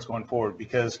doing web parts going forward,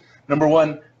 because number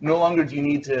one, no longer do you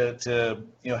need to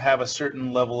have a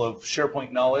certain level of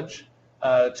SharePoint knowledge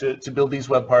to build these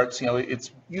web parts.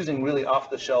 It's using really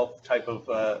off-the-shelf type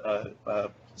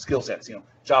of skill sets.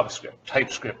 JavaScript,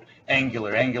 TypeScript,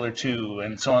 Angular, Angular 2,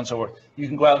 and so on and so forth. You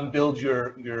can go out and build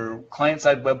your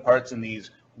client-side web parts in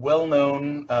these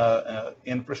well-known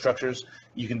infrastructures.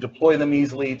 You can deploy them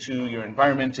easily to your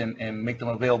environment and make them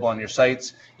available on your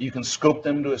sites. You can scope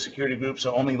them to a security group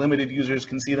so only limited users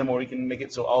can see them, or you can make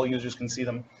it so all users can see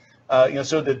them.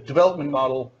 So the development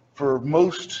model for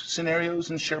most scenarios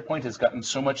in SharePoint has gotten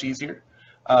so much easier.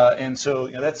 And so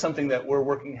that's something that we're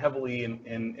working heavily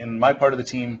in my part of the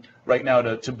team right now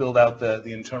to build out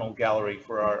the internal gallery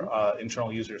for our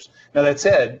internal users. Now that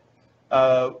said,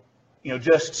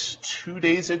 just 2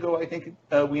 days ago, I think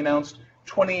we announced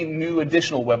 20 new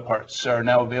additional web parts are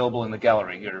now available in the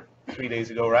gallery, or 3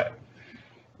 days ago, right?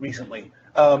 Recently.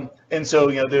 And so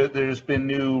there's been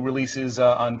new releases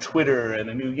on Twitter, and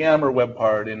a new Yammer web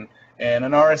part, and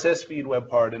an RSS feed web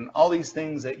part, and all these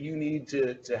things that you need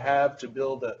to have to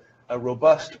build a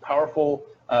robust, powerful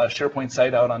SharePoint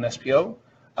site out on SPO.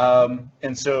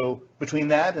 And so between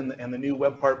that and the new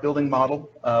web part building model,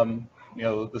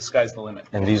 the sky's the limit.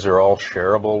 And these are all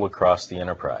shareable across the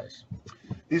enterprise.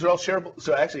 These are all shareable.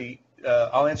 So actually,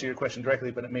 I'll answer your question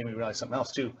directly, but it made me realize something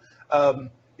else too.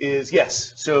 Is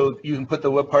yes. So you can put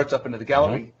the web parts up into the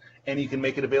gallery, and you can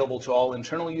make it available to all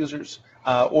internal users,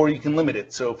 or you can limit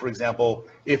it. So for example,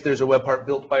 if there's a web part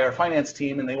built by our finance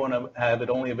team and they want to have it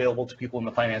only available to people in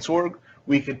the finance org,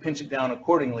 we could pinch it down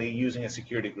accordingly using a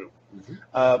security group.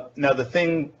 Now the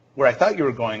thing where I thought you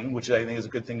were going, which I think is a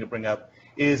good thing to bring up,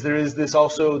 is there is this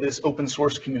open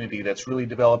source community that's really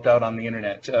developed out on the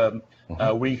internet,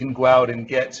 where you can go out and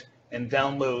get and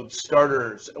download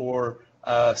starters or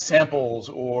samples,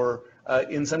 or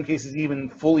in some cases even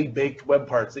fully baked web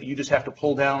parts that you just have to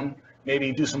pull down,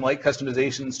 maybe do some light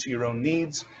customizations to your own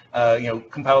needs,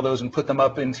 compile those and put them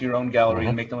up into your own gallery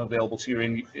and make them available to your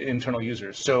internal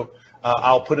users. So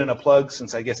I'll put in a plug,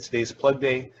 since I guess today's plug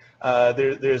day.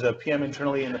 There's a PM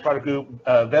internally in the product group,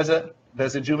 Veza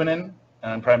Juvenin.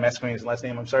 I'm probably masquerading his last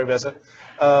name. I'm sorry, Veza.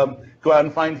 Go out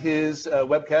and find his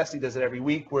webcast. He does it every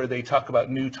week, where they talk about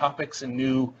new topics and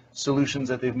new solutions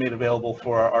that they've made available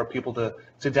for our people to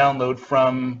download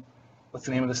from, what's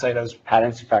the name of the site?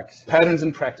 Patterns and Practices. Patterns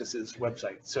and Practices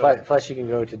website. So plus you can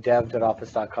go to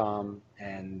dev.office.com,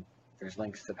 and there's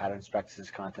links to Patterns and Practices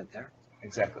content there.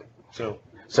 Exactly.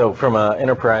 So from an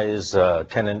enterprise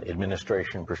tenant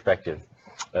administration perspective,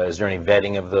 is there any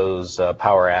vetting of those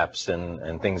power apps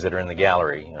and things that are in the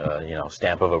gallery,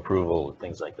 stamp of approval,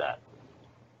 things like that?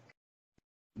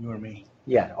 You or me?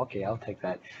 Yeah, okay, I'll take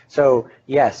that. So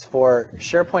yes, for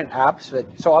SharePoint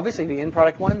apps, so obviously the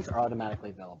in-product ones are automatically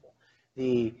available.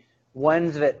 The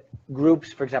ones that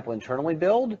groups, for example, internally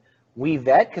build, we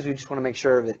vet, because we just want to make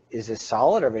sure that is this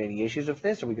solid, are there any issues with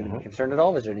this, are we going to be concerned at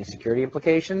all, is there any security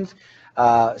implications?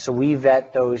 So we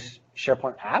vet those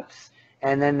SharePoint apps,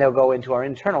 and then they'll go into our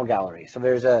internal gallery. So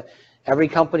there's every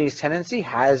company's tenancy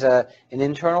has an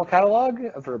internal catalog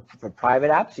for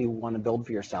private apps you want to build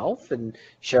for yourself and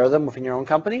share them within your own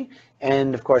company,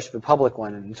 and of course the public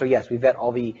one. And so yes, we vet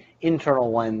all the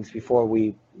internal ones before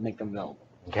we make them available.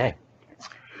 Okay.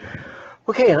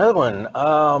 Okay, another one.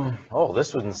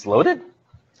 This one's loaded.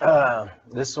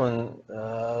 This one,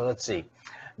 let's see.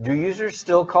 Do users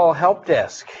still call help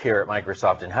desk here at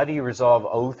Microsoft, and how do you resolve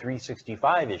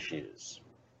O365 issues?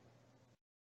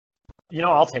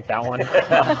 I'll take that one.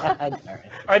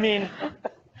 I mean,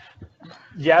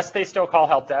 yes, they still call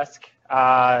help desk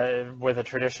with a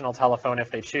traditional telephone if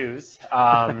they choose.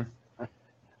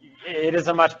 It is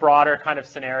a much broader kind of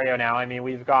scenario now. I mean,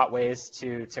 we've got ways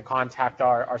to contact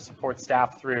our support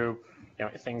staff through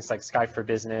things like Skype for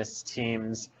Business,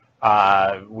 Teams.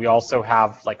 We also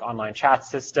have like online chat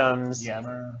systems.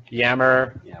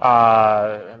 Yammer.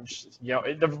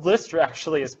 The list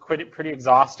actually is pretty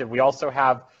exhaustive. We also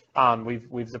have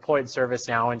we've deployed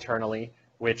ServiceNow internally,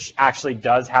 which actually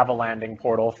does have a landing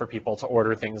portal for people to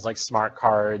order things like smart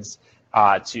cards,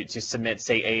 to submit,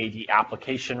 say, AAD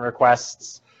application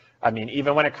requests. I mean,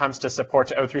 even when it comes to support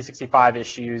to O365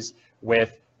 issues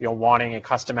with wanting a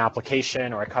custom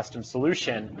application or a custom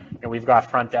solution, we've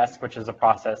got front desk, which is a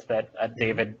process that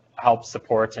David helps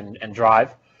support and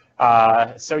drive.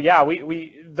 So yeah,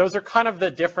 we those are kind of the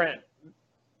different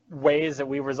ways that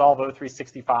we resolve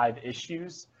O365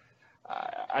 issues.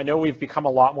 I know we've become a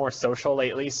lot more social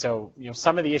lately, so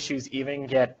some of the issues even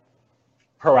get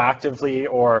proactively,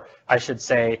 or I should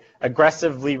say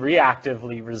aggressively,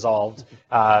 reactively resolved.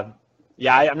 I'm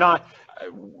not.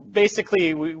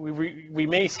 Basically, we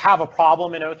may have a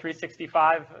problem in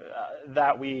O365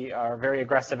 that we are very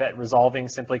aggressive at resolving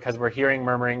simply because we're hearing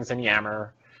murmurings and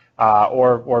yammer,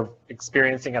 or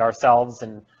experiencing it ourselves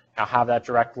and have that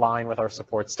direct line with our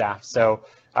support staff. So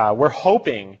we're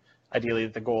hoping, ideally,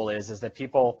 that the goal is that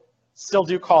people still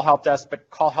do call help desk, but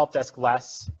call help desk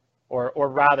less, or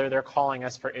rather they're calling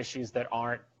us for issues that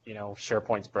aren't,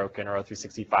 SharePoint's broken or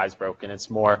O365's broken. It's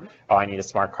more, I need a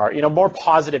smart card. More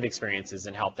positive experiences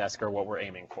in help desk are what we're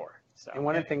aiming for. So. And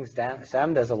one of the things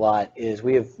Sam does a lot is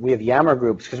we have Yammer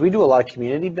groups, because we do a lot of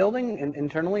community building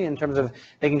internally in terms of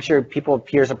making sure people have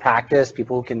peers of practice,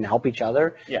 people who can help each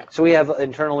other. Yeah. So we have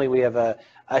internally a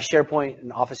SharePoint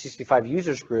and Office 365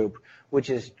 users group, which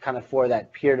is kind of for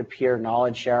that peer-to-peer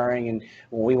knowledge sharing, and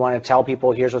when we want to tell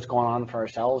people here's what's going on for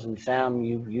ourselves. And Sam,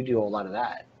 you do a lot of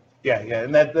that. Yeah,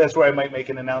 and that's where I might make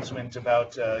an announcement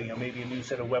about maybe a new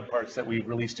set of web parts that we've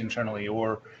released internally,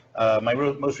 or my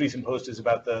most recent post is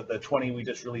about the 20 we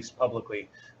just released publicly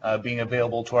being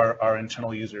available to our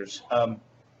internal users.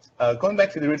 Going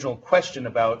back to the original question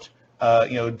about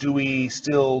do we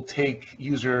still take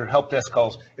user help desk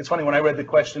calls? It's funny, when I read the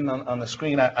question on the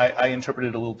screen, I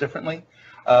interpreted it a little differently.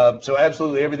 So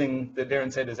absolutely everything that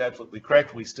Darren said is absolutely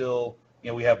correct. We still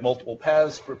we have multiple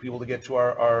paths for people to get to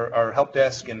our help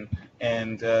desk and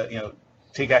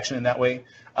take action in that way.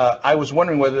 I was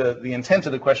wondering whether the intent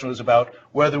of the question was about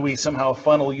whether we somehow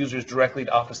funnel users directly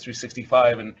to Office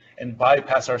 365 and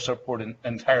bypass our support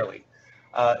entirely.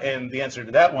 And the answer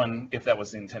to that one, if that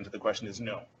was the intent of the question, is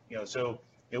no. So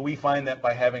we find that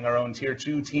by having our own tier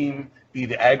 2 team be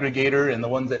the aggregator and the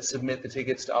ones that submit the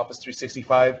tickets to Office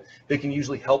 365, they can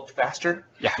usually help faster.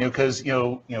 Yeah. Because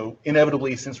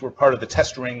inevitably, since we're part of the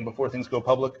test ring before things go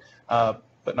public,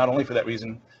 but not only for that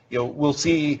reason, we'll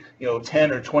see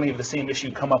 10 or 20 of the same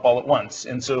issue come up all at once,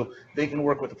 and so they can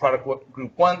work with the product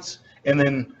group once and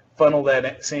then funnel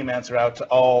that same answer out to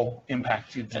all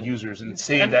impacted users and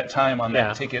save that time on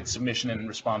that ticket submission and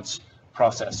response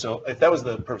process. So if that was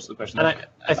the purpose of the question, and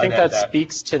I think that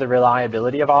speaks to the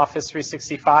reliability of Office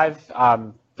 365.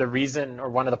 The reason, or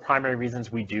one of the primary reasons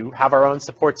we do have our own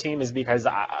support team, is because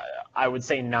I would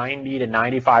say 90 to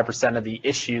 95% of the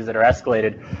issues that are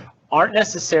escalated aren't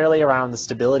necessarily around the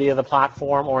stability of the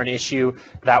platform or an issue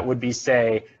that would be,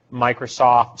 say,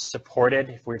 Microsoft supported,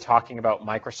 if we're talking about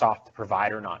Microsoft the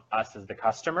provider, not us as the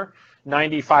customer.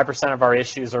 95% of our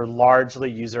issues are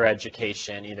largely user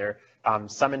education, either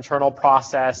some internal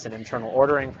process, an internal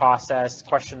ordering process,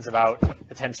 questions about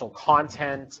potential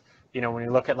content. When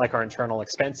you look at like our internal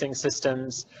expensing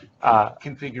systems,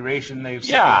 configuration, they've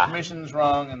set the permissions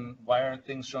wrong, and why aren't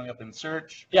things showing up in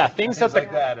search? Yeah, things that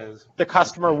like that is the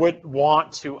customer would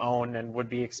want to own and would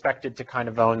be expected to kind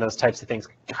of own those types of things,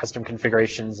 custom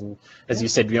configurations. And as you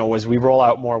said, as we roll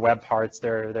out more web parts,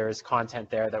 there is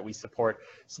content there that we support.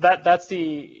 So that's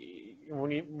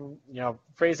when you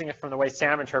phrasing it from the way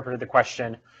Sam interpreted the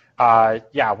question.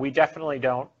 We definitely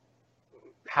don't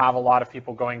have a lot of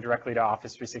people going directly to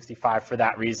Office 365 for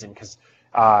that reason, because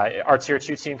our tier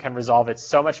 2 team can resolve it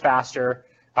so much faster,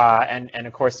 and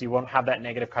of course you won't have that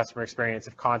negative customer experience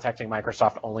of contacting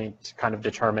Microsoft only to kind of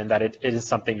determine that it is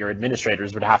something your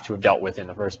administrators would have to have dealt with in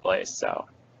the first place. So.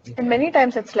 And many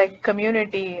times it's like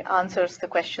community answers the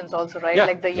questions also, right? Yeah.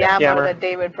 Like the Yammer that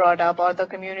David brought up, or the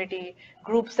community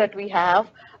groups that we have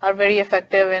are very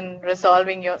effective in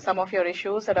resolving some of your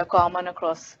issues that are common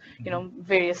across,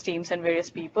 various teams and various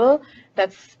people.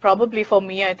 That's probably, for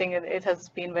me, I think it has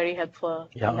been very helpful.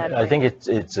 Yeah, in that I way. think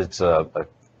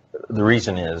the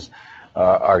reason is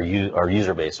our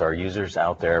user base, our users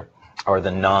out there are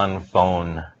the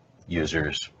non-phone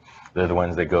users. They're the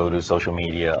ones that go to social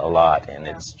media a lot, and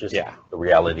it's just the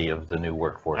reality of the new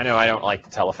workforce. I know I don't like the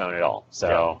telephone at all,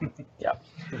 so. Yeah.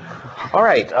 All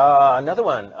right, another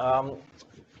one.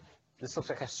 This looks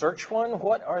like a search one.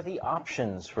 What are the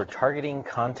options for targeting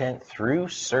content through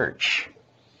search?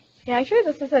 Yeah, actually,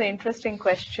 this is an interesting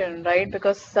question, right?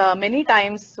 Because many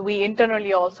times we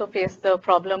internally also face the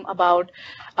problem about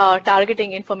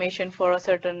targeting information for a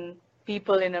certain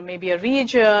people in maybe a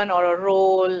region or a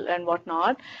role and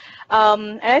whatnot.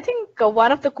 And I think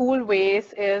one of the cool ways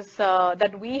is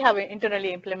that we have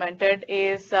internally implemented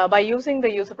is by using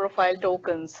the user profile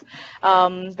tokens.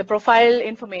 The profile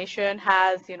information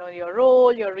has, your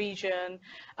role, your region,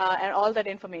 and all that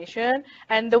information.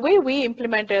 And the way we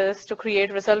implement is to create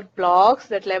result blocks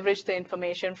that leverage the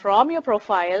information from your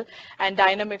profile and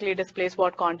dynamically displays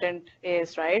what content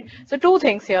is, right? So two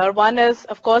things here. One is,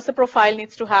 of course, the profile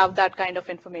needs to have that kind of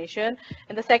information.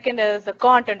 And the second is the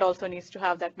content also needs to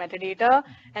have that metadata.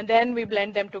 And then we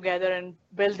blend them together and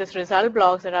build this result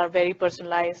blocks that are very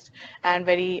personalized and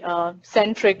very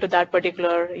centric to that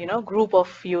particular, group of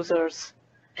users.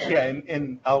 Yeah,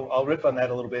 and I'll riff on that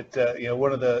a little bit.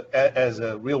 One of the, as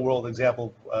a real world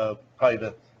example,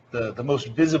 probably the most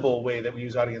visible way that we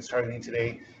use audience targeting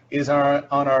today is on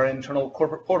our internal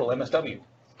corporate portal, MSW.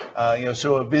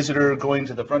 So a visitor going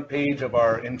to the front page of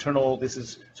our internal, this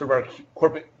is sort of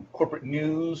our corporate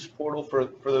news portal for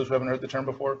those who haven't heard the term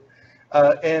before.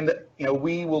 And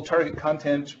we will target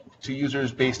content to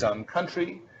users based on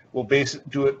country. We'll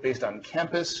do it based on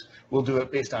campus. We'll do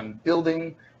it based on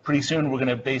building. Pretty soon we're going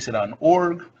to base it on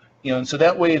org. And so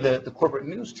that way the corporate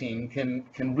news team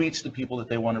can reach the people that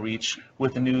they want to reach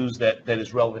with the news that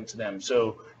is relevant to them.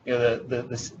 So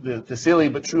the silly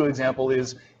but true example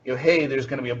is, hey, there's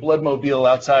going to be a bloodmobile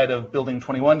outside of Building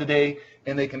 21 today,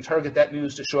 and they can target that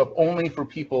news to show up only for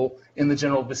people in the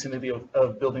general vicinity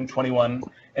of Building 21.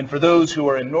 And for those who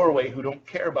are in Norway who don't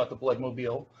care about the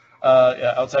bloodmobile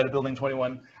outside of Building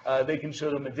 21, they can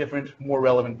show them a different, more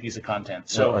relevant piece of content.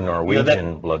 So a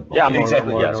Norwegian bloodmobile. Yeah,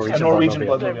 exactly. Yes. A Norwegian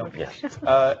bloodmobile. Yes.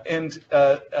 And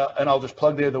I'll just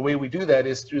plug there. The way we do that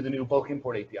is through the new bulk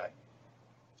import API.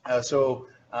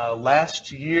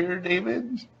 Last year,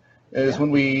 David, is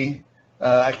when we,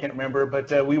 I can't remember,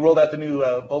 but we rolled out the new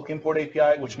bulk import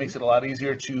API, which makes it a lot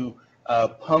easier to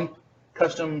pump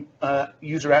custom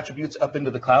user attributes up into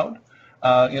the cloud.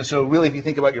 So really, if you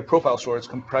think about your profile store, it's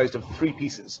comprised of three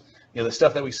pieces. The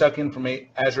stuff that we suck in from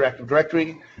Azure Active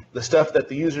Directory, the stuff that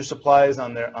the user supplies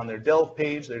on their Delve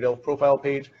page, their Delve profile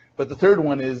page. But the third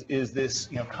one is this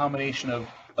combination of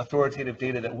authoritative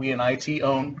data that we in IT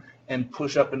own and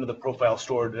push up into the profile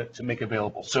store to make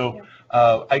available. So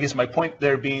I guess my point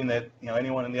there being that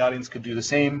anyone in the audience could do the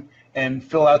same and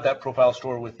fill out that profile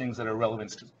store with things that are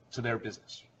relevant to their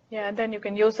business. Yeah, and then you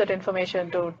can use that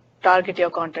information to target your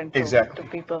content to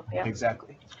people. Yeah.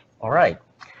 Exactly. All right.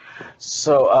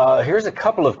 So here's a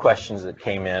couple of questions that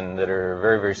came in that are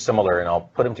very, very similar, and I'll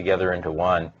put them together into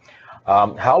one.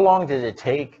 How long did it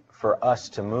take for us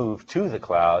to move to the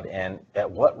cloud, and at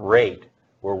what rate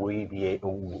were we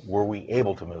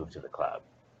able to move to the cloud?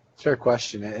 Fair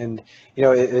question, and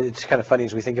it's kind of funny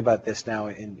as we think about this now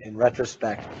in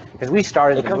retrospect, because we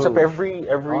started. It comes up every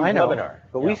webinar.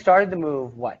 But we started the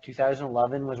move. What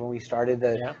 2011 was when we started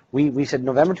the. Yeah. We said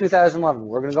November 2011.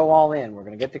 We're going to go all in. We're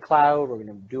going to get to cloud. We're going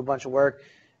to do a bunch of work.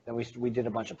 Then we did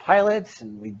a bunch of pilots,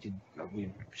 and we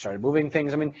started moving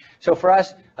things. I mean, so for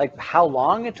us, like how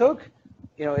long it took,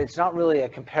 it's not really a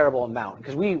comparable amount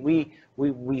because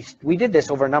we did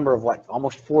this over a number of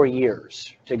almost 4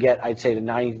 years to get, I'd say, to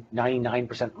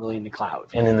 99% really in the cloud.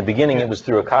 And in the beginning, it was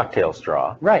through a cocktail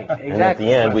straw. Right, exactly. And at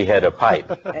the end, we had a pipe.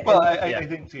 Well, I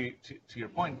think to your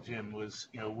point, Jim, was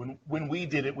when we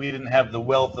did it, we didn't have the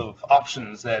wealth of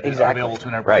options that are available to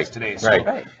an enterprise today. So,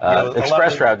 right.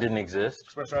 ExpressRoute didn't exist.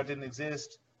 ExpressRoute didn't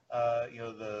exist.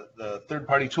 The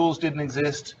third-party tools didn't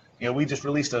exist. We just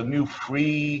released a new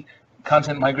free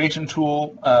content migration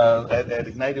tool at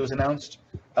Ignite. It was announced.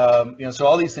 So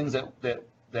all these things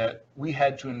that we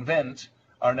had to invent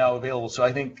are now available. So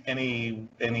I think any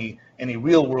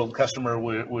real world customer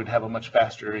would have a much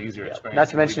faster, easier experience. Not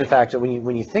to mention the fact that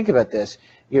when you think about this,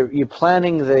 you're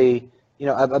planning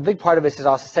a big part of this is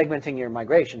also segmenting your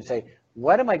migration. Say,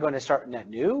 what am I going to start net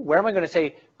new? Where am I going to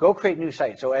say, go create new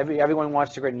sites? So everyone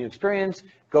wants to create a new experience,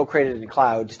 go create it in the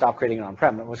cloud, stop creating it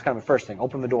on-prem. That was kind of the first thing,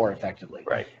 open the door effectively.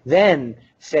 Right. Then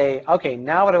say, okay,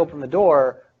 now that I open the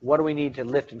door, what do we need to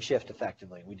lift and shift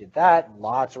effectively? We did that,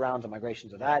 lots of rounds of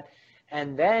migrations of that.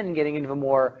 And then getting into a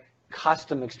more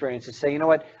custom experience to say, you know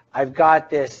what, I've got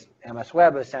this MS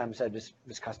Web, as Sam said,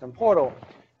 this custom portal,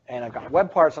 and I've got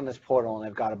web parts on this portal, and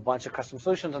I've got a bunch of custom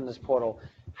solutions on this portal.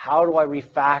 How do I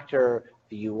refactor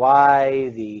the UI,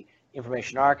 the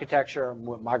information architecture,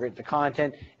 migrate the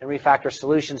content, and refactor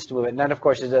solutions to move it? And that, of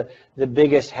course, is the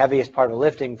biggest, heaviest part of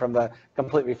lifting from the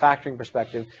complete refactoring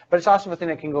perspective, but it's also the thing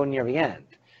that can go near the end.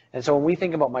 And so when we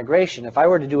think about migration, if I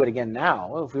were to do it again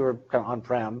now, if we were kind of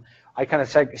on-prem, I kind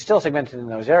of still segmented in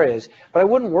those areas, but I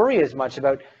wouldn't worry as much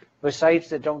about the sites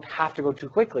that don't have to go too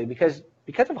quickly, because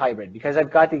because of hybrid, because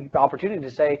I've got the opportunity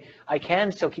to say I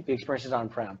can still keep the experiences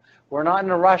on-prem. We're not in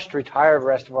a rush to retire the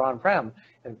rest of our on-prem.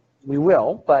 We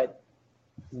will, but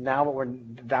now that we're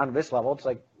down to this level, it's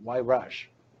like, why rush?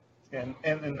 And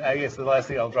I guess the last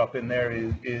thing I'll drop in there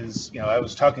is I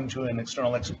was talking to an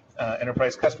external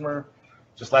enterprise customer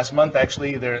just last month.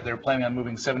 Actually, they're planning on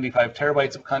moving 75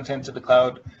 terabytes of content to the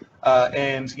cloud,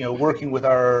 and working with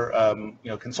our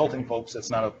consulting folks. That's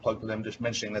not a plug to them. Just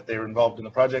mentioning that they're involved in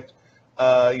the project.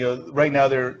 Right now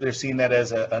they're seeing that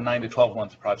as a 9 to 12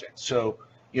 month project. So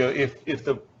if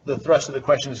the thrust of the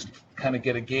question is to kind of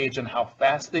get a gauge on how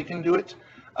fast they can do it.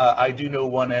 I do know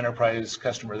one enterprise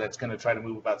customer that's going to try to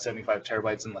move about 75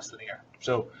 terabytes in less than a year.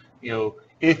 So,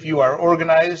 if you are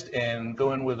organized and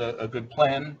go in with a good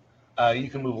plan, you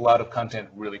can move a lot of content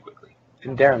really quickly.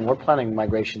 And Darren, we're planning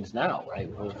migrations now, right?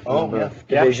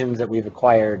 Divisions that we've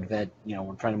acquired that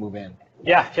we're trying to move in.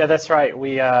 Yeah, that's right.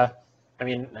 We, I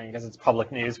guess it's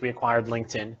public news. We acquired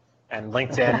LinkedIn, and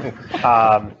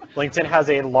LinkedIn has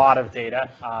a lot of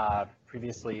data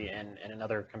previously in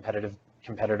another competitor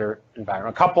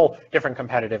environment, a couple different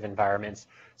competitive environments.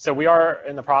 So we are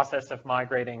in the process of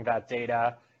migrating that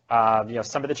data.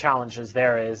 Some of the challenges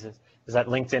there is that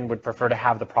LinkedIn would prefer to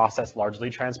have the process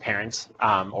largely transparent,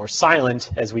 or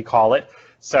silent, as we call it.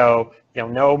 So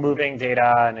no moving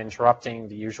data and interrupting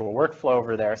the usual workflow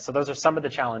over there. So those are some of the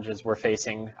challenges we're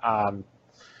facing.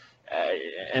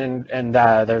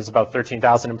 There's about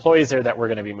 13,000 employees there that we're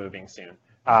going to be moving soon.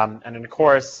 And then, of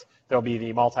course, there'll be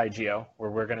the multi-geo, where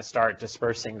we're going to start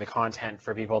dispersing the content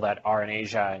for people that are in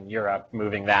Asia and Europe,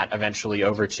 moving that eventually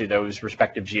over to those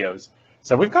respective geos.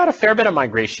 So we've got a fair bit of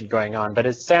migration going on, but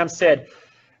as Sam said,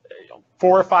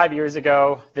 4 or 5 years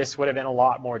ago, this would have been a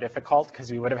lot more difficult because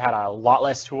we would have had a lot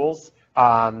less tools.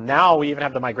 Now we even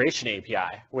have the migration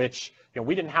API, which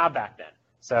we didn't have back then.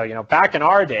 So back in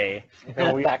our day,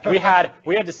 we had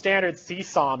the standard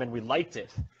CSOM and we liked it.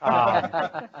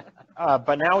 But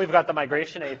now we've got the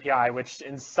migration API, which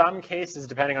in some cases,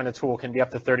 depending on the tool, can be up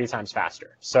to 30 times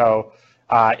faster. So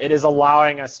it is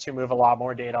allowing us to move a lot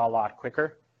more data a lot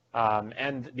quicker.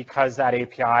 And because that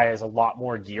API is a lot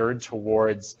more geared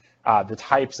towards the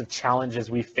types of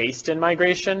challenges we faced in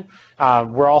migration,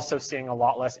 we're also seeing a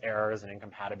lot less errors and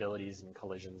incompatibilities and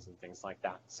collisions and things like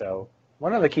that. So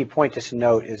one other key point just to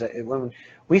note is that when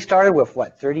we started with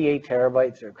 38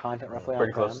 terabytes of content roughly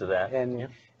pretty close to that, and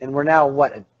we're now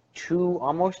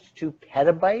almost 2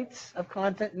 petabytes of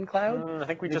content in cloud. I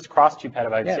think we just crossed 2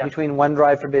 petabytes. Yeah, between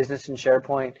OneDrive for Business and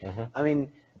SharePoint. I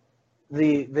mean,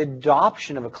 the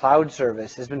adoption of a cloud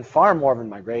service has been far more of a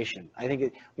migration. I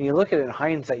think when you look at it in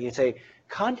hindsight, you say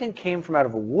content came from out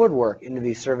of a woodwork into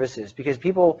these services because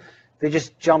people, they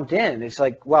just jumped in. It's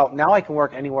like, well, now I can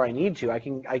work anywhere I need to.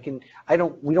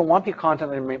 We don't want the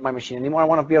content on my machine anymore. I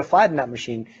want to be able to flatten that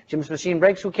machine. Jim's machine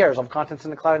breaks, who cares? All the content's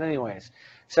in the cloud anyways.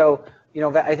 So,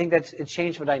 I think it's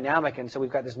changed the dynamic, and so we've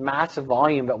got this massive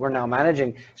volume that we're now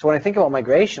managing. So when I think about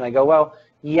migration, I go, well,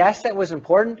 yes, that was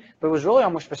important, but it was really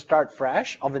almost to start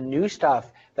fresh of the new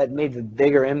stuff that made the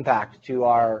bigger impact to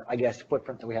our, I guess,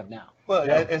 footprint that we have now. Well,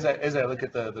 as I look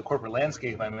at the corporate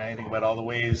landscape, I think about all the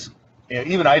ways,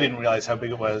 even I didn't realize how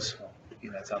big it was.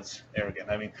 That sounds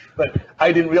arrogant. But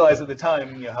I didn't realize at the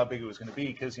time, how big it was going to be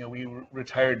because, we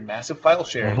retired massive file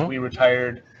shares. We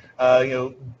retired,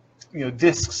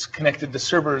 disks connected to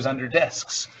servers under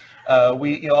desks.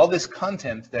 All this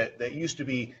content that used to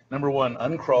be, number one,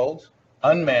 uncrawled,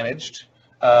 unmanaged,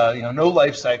 no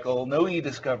life cycle, no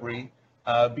e-discovery,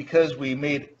 because we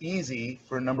made it easy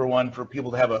for, number one, for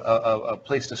people to have a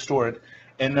place to store it,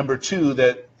 and number two,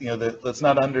 that let's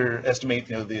not underestimate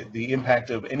the impact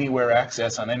of anywhere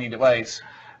access on any device.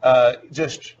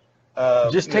 Just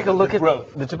take a look at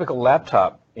the typical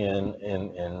laptop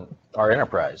in our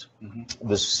enterprise.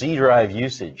 The C drive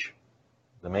usage,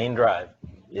 the main drive,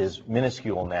 is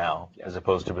minuscule now as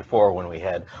opposed to before when we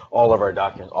had all of our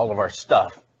documents, all of our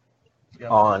stuff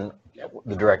on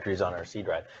the directories on our C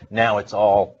drive. Now it's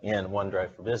all in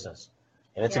OneDrive for Business,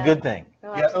 and it's a good thing.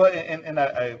 And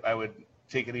I would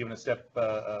take it even a step,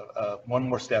 one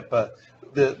more step.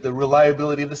 The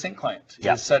reliability of the sync client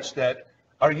is such that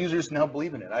our users now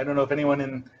believe in it. I don't know if anyone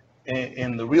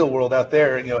in the real world out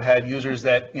there, had users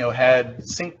that had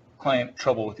sync client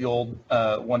trouble with the old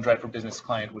OneDrive for Business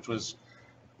client, which was,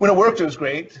 when it worked, it was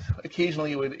great.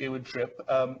 Occasionally, it would trip.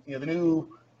 The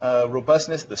new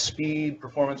robustness, the speed,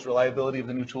 performance, reliability of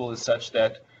the new tool is such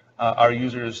that our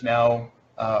users now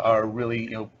are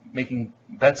really, making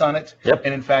bets on it.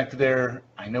 And in fact,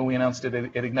 I know we announced it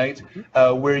at Ignite,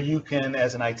 where you can,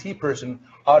 as an IT person,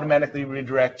 automatically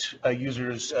redirect a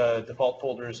user's default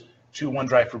folders to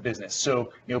OneDrive for Business.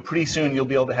 So pretty soon you'll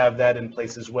be able to have that in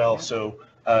place as well. So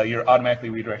you're automatically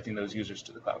redirecting those users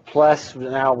to the cloud. Plus,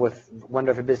 now with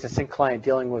OneDrive for Business Sync client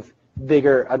dealing with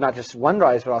bigger, not just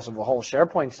OneDrive, but also the whole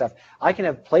SharePoint stuff, I can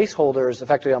have placeholders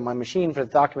effectively on my machine for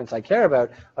the documents I care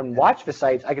about and watch the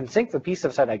sites. I can sync the piece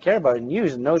of site I care about and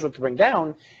use and knows what to bring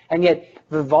down, and yet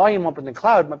the volume up in the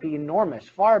cloud might be enormous,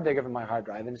 far bigger than my hard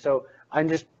drive. And so I'm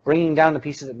just bringing down the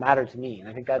pieces that matter to me. And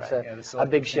I think that's a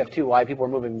big shift, too, why people are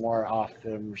moving more off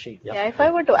the machine. Yep. Yeah, if I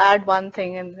were to add one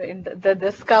thing, in the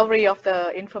discovery of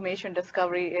the information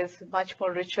discovery is much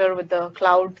more richer with the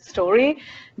cloud story,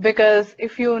 because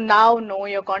if you now know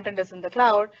your content is in the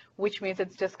cloud, which means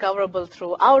it's discoverable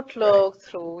through Outlook,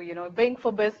 through Bing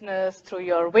for Business, through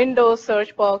your Windows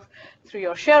search box, through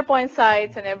your SharePoint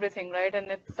sites and everything, right?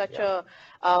 And it's such a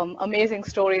amazing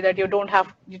story that you don't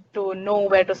have to know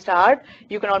where to start.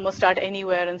 You can almost start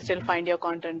anywhere and still find your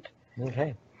content.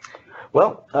 Okay.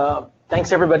 Well,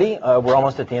 thanks everybody. We're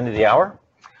almost at the end of the hour.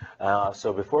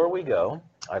 So before we go,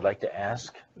 I'd like to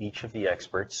ask each of the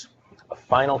experts a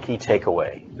final key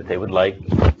takeaway that they would like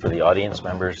for the audience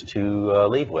members to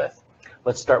leave with.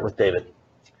 Let's start with David.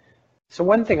 So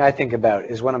one thing I think about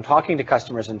is when I'm talking to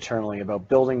customers internally about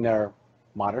building their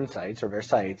modern sites or their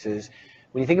sites is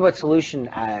when you think about solution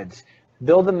ads,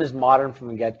 build them as modern from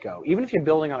the get-go. Even if you're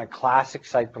building on a classic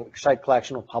site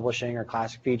collection with publishing or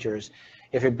classic features,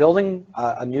 if you're building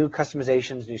a new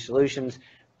customizations, new solutions,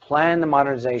 plan the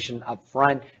modernization up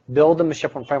front, build them as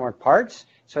SharePoint framework parts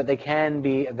so that they can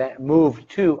be moved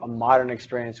to a modern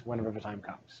experience whenever the time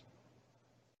comes.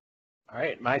 All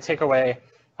right, my takeaway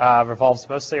revolves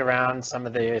mostly around some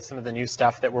of the new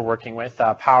stuff that we're working with.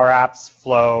 Power Apps,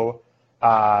 Flow,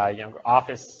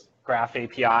 Office Graph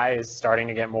API is starting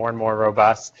to get more and more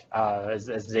robust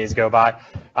as days go by.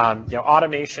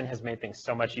 Automation has made things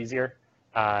so much easier.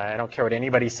 I don't care what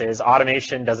anybody says.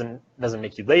 Automation doesn't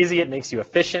make you lazy. It makes you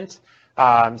efficient.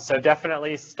 So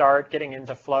definitely start getting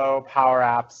into Flow, Power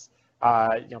Apps.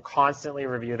 Constantly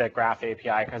review that Graph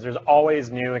API because there's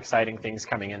always new exciting things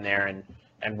coming in there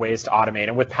and ways to automate.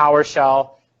 And with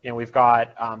PowerShell, we've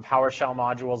got PowerShell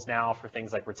modules now for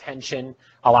things like retention,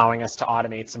 allowing us to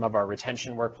automate some of our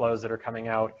retention workflows that are coming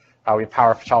out. We have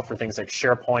PowerShell for things like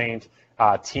SharePoint.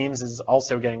 Teams is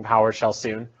also getting PowerShell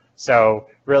soon. So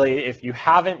really, if you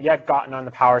haven't yet gotten on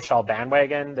the PowerShell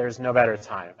bandwagon, there's no better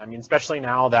time. I mean, especially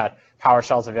now that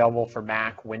PowerShell is available for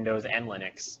Mac, Windows, and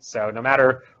Linux. So no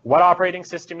matter what operating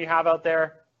system you have out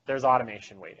there, there's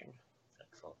automation waiting.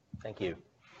 Excellent. Thank you.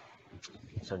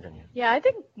 Yeah, I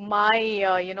think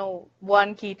my,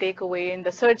 one key takeaway in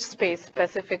the search space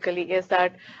specifically is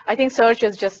that I think search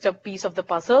is just a piece of the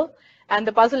puzzle. And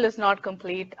the puzzle is not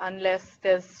complete unless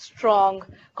there's strong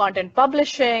content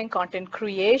publishing, content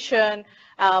creation,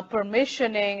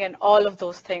 permissioning, and all of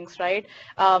those things, right?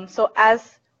 So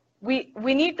as we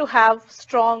need to have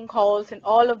strong holds in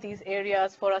all of these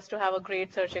areas for us to have a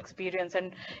great search experience.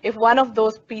 And if one of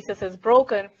those pieces is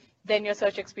broken, then your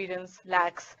search experience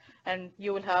lacks, and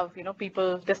you will have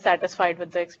people dissatisfied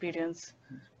with the experience.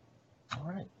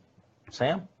 All right,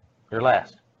 Sam, you're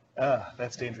last.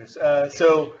 That's dangerous.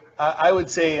 So I would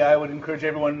say I would encourage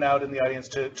everyone out in the audience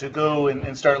to go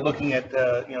and start looking at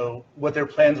what their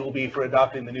plans will be for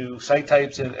adopting the new site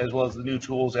types as well as the new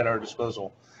tools at our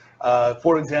disposal.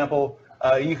 For example,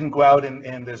 you can go out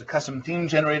and there's a custom theme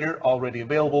generator already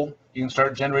available. You can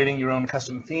start generating your own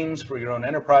custom themes for your own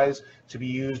enterprise to be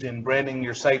used in branding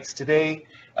your sites today,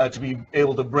 to be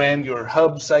able to brand your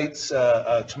hub sites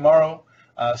tomorrow.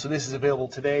 So this is available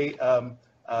today.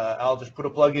 I'll just put a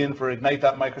plug in for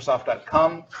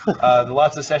ignite.microsoft.com.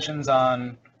 Lots of sessions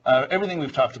on everything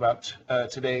we've talked about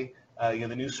today.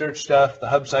 The new search stuff, the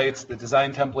hub sites, the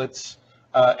design templates,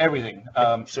 everything.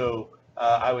 So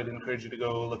I would encourage you to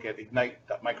go look at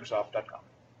ignite.microsoft.com.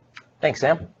 Thanks,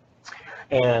 Sam.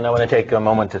 And I want to take a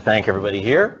moment to thank everybody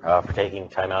here for taking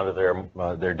time out of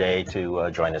their day to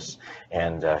join us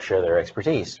and share their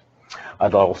expertise.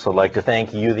 I'd also like to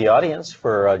thank you, the audience,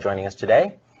 for joining us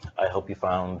today. I hope you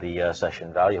found the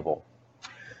session valuable.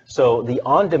 So the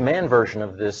on-demand version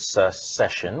of this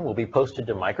session will be posted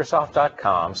to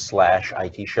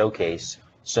Microsoft.com/IT Showcase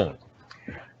soon.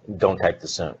 Don't type the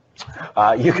soon.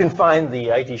 You can find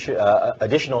the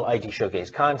additional IT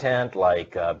Showcase content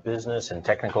like business and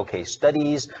technical case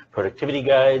studies, productivity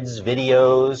guides,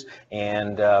 videos,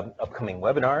 and upcoming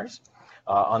webinars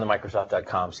on the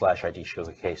Microsoft.com/IT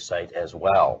Showcase site as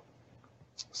well.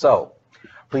 So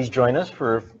please join us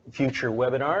for future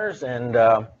webinars, and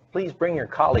please bring your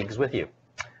colleagues with you.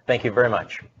 Thank you very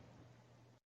much.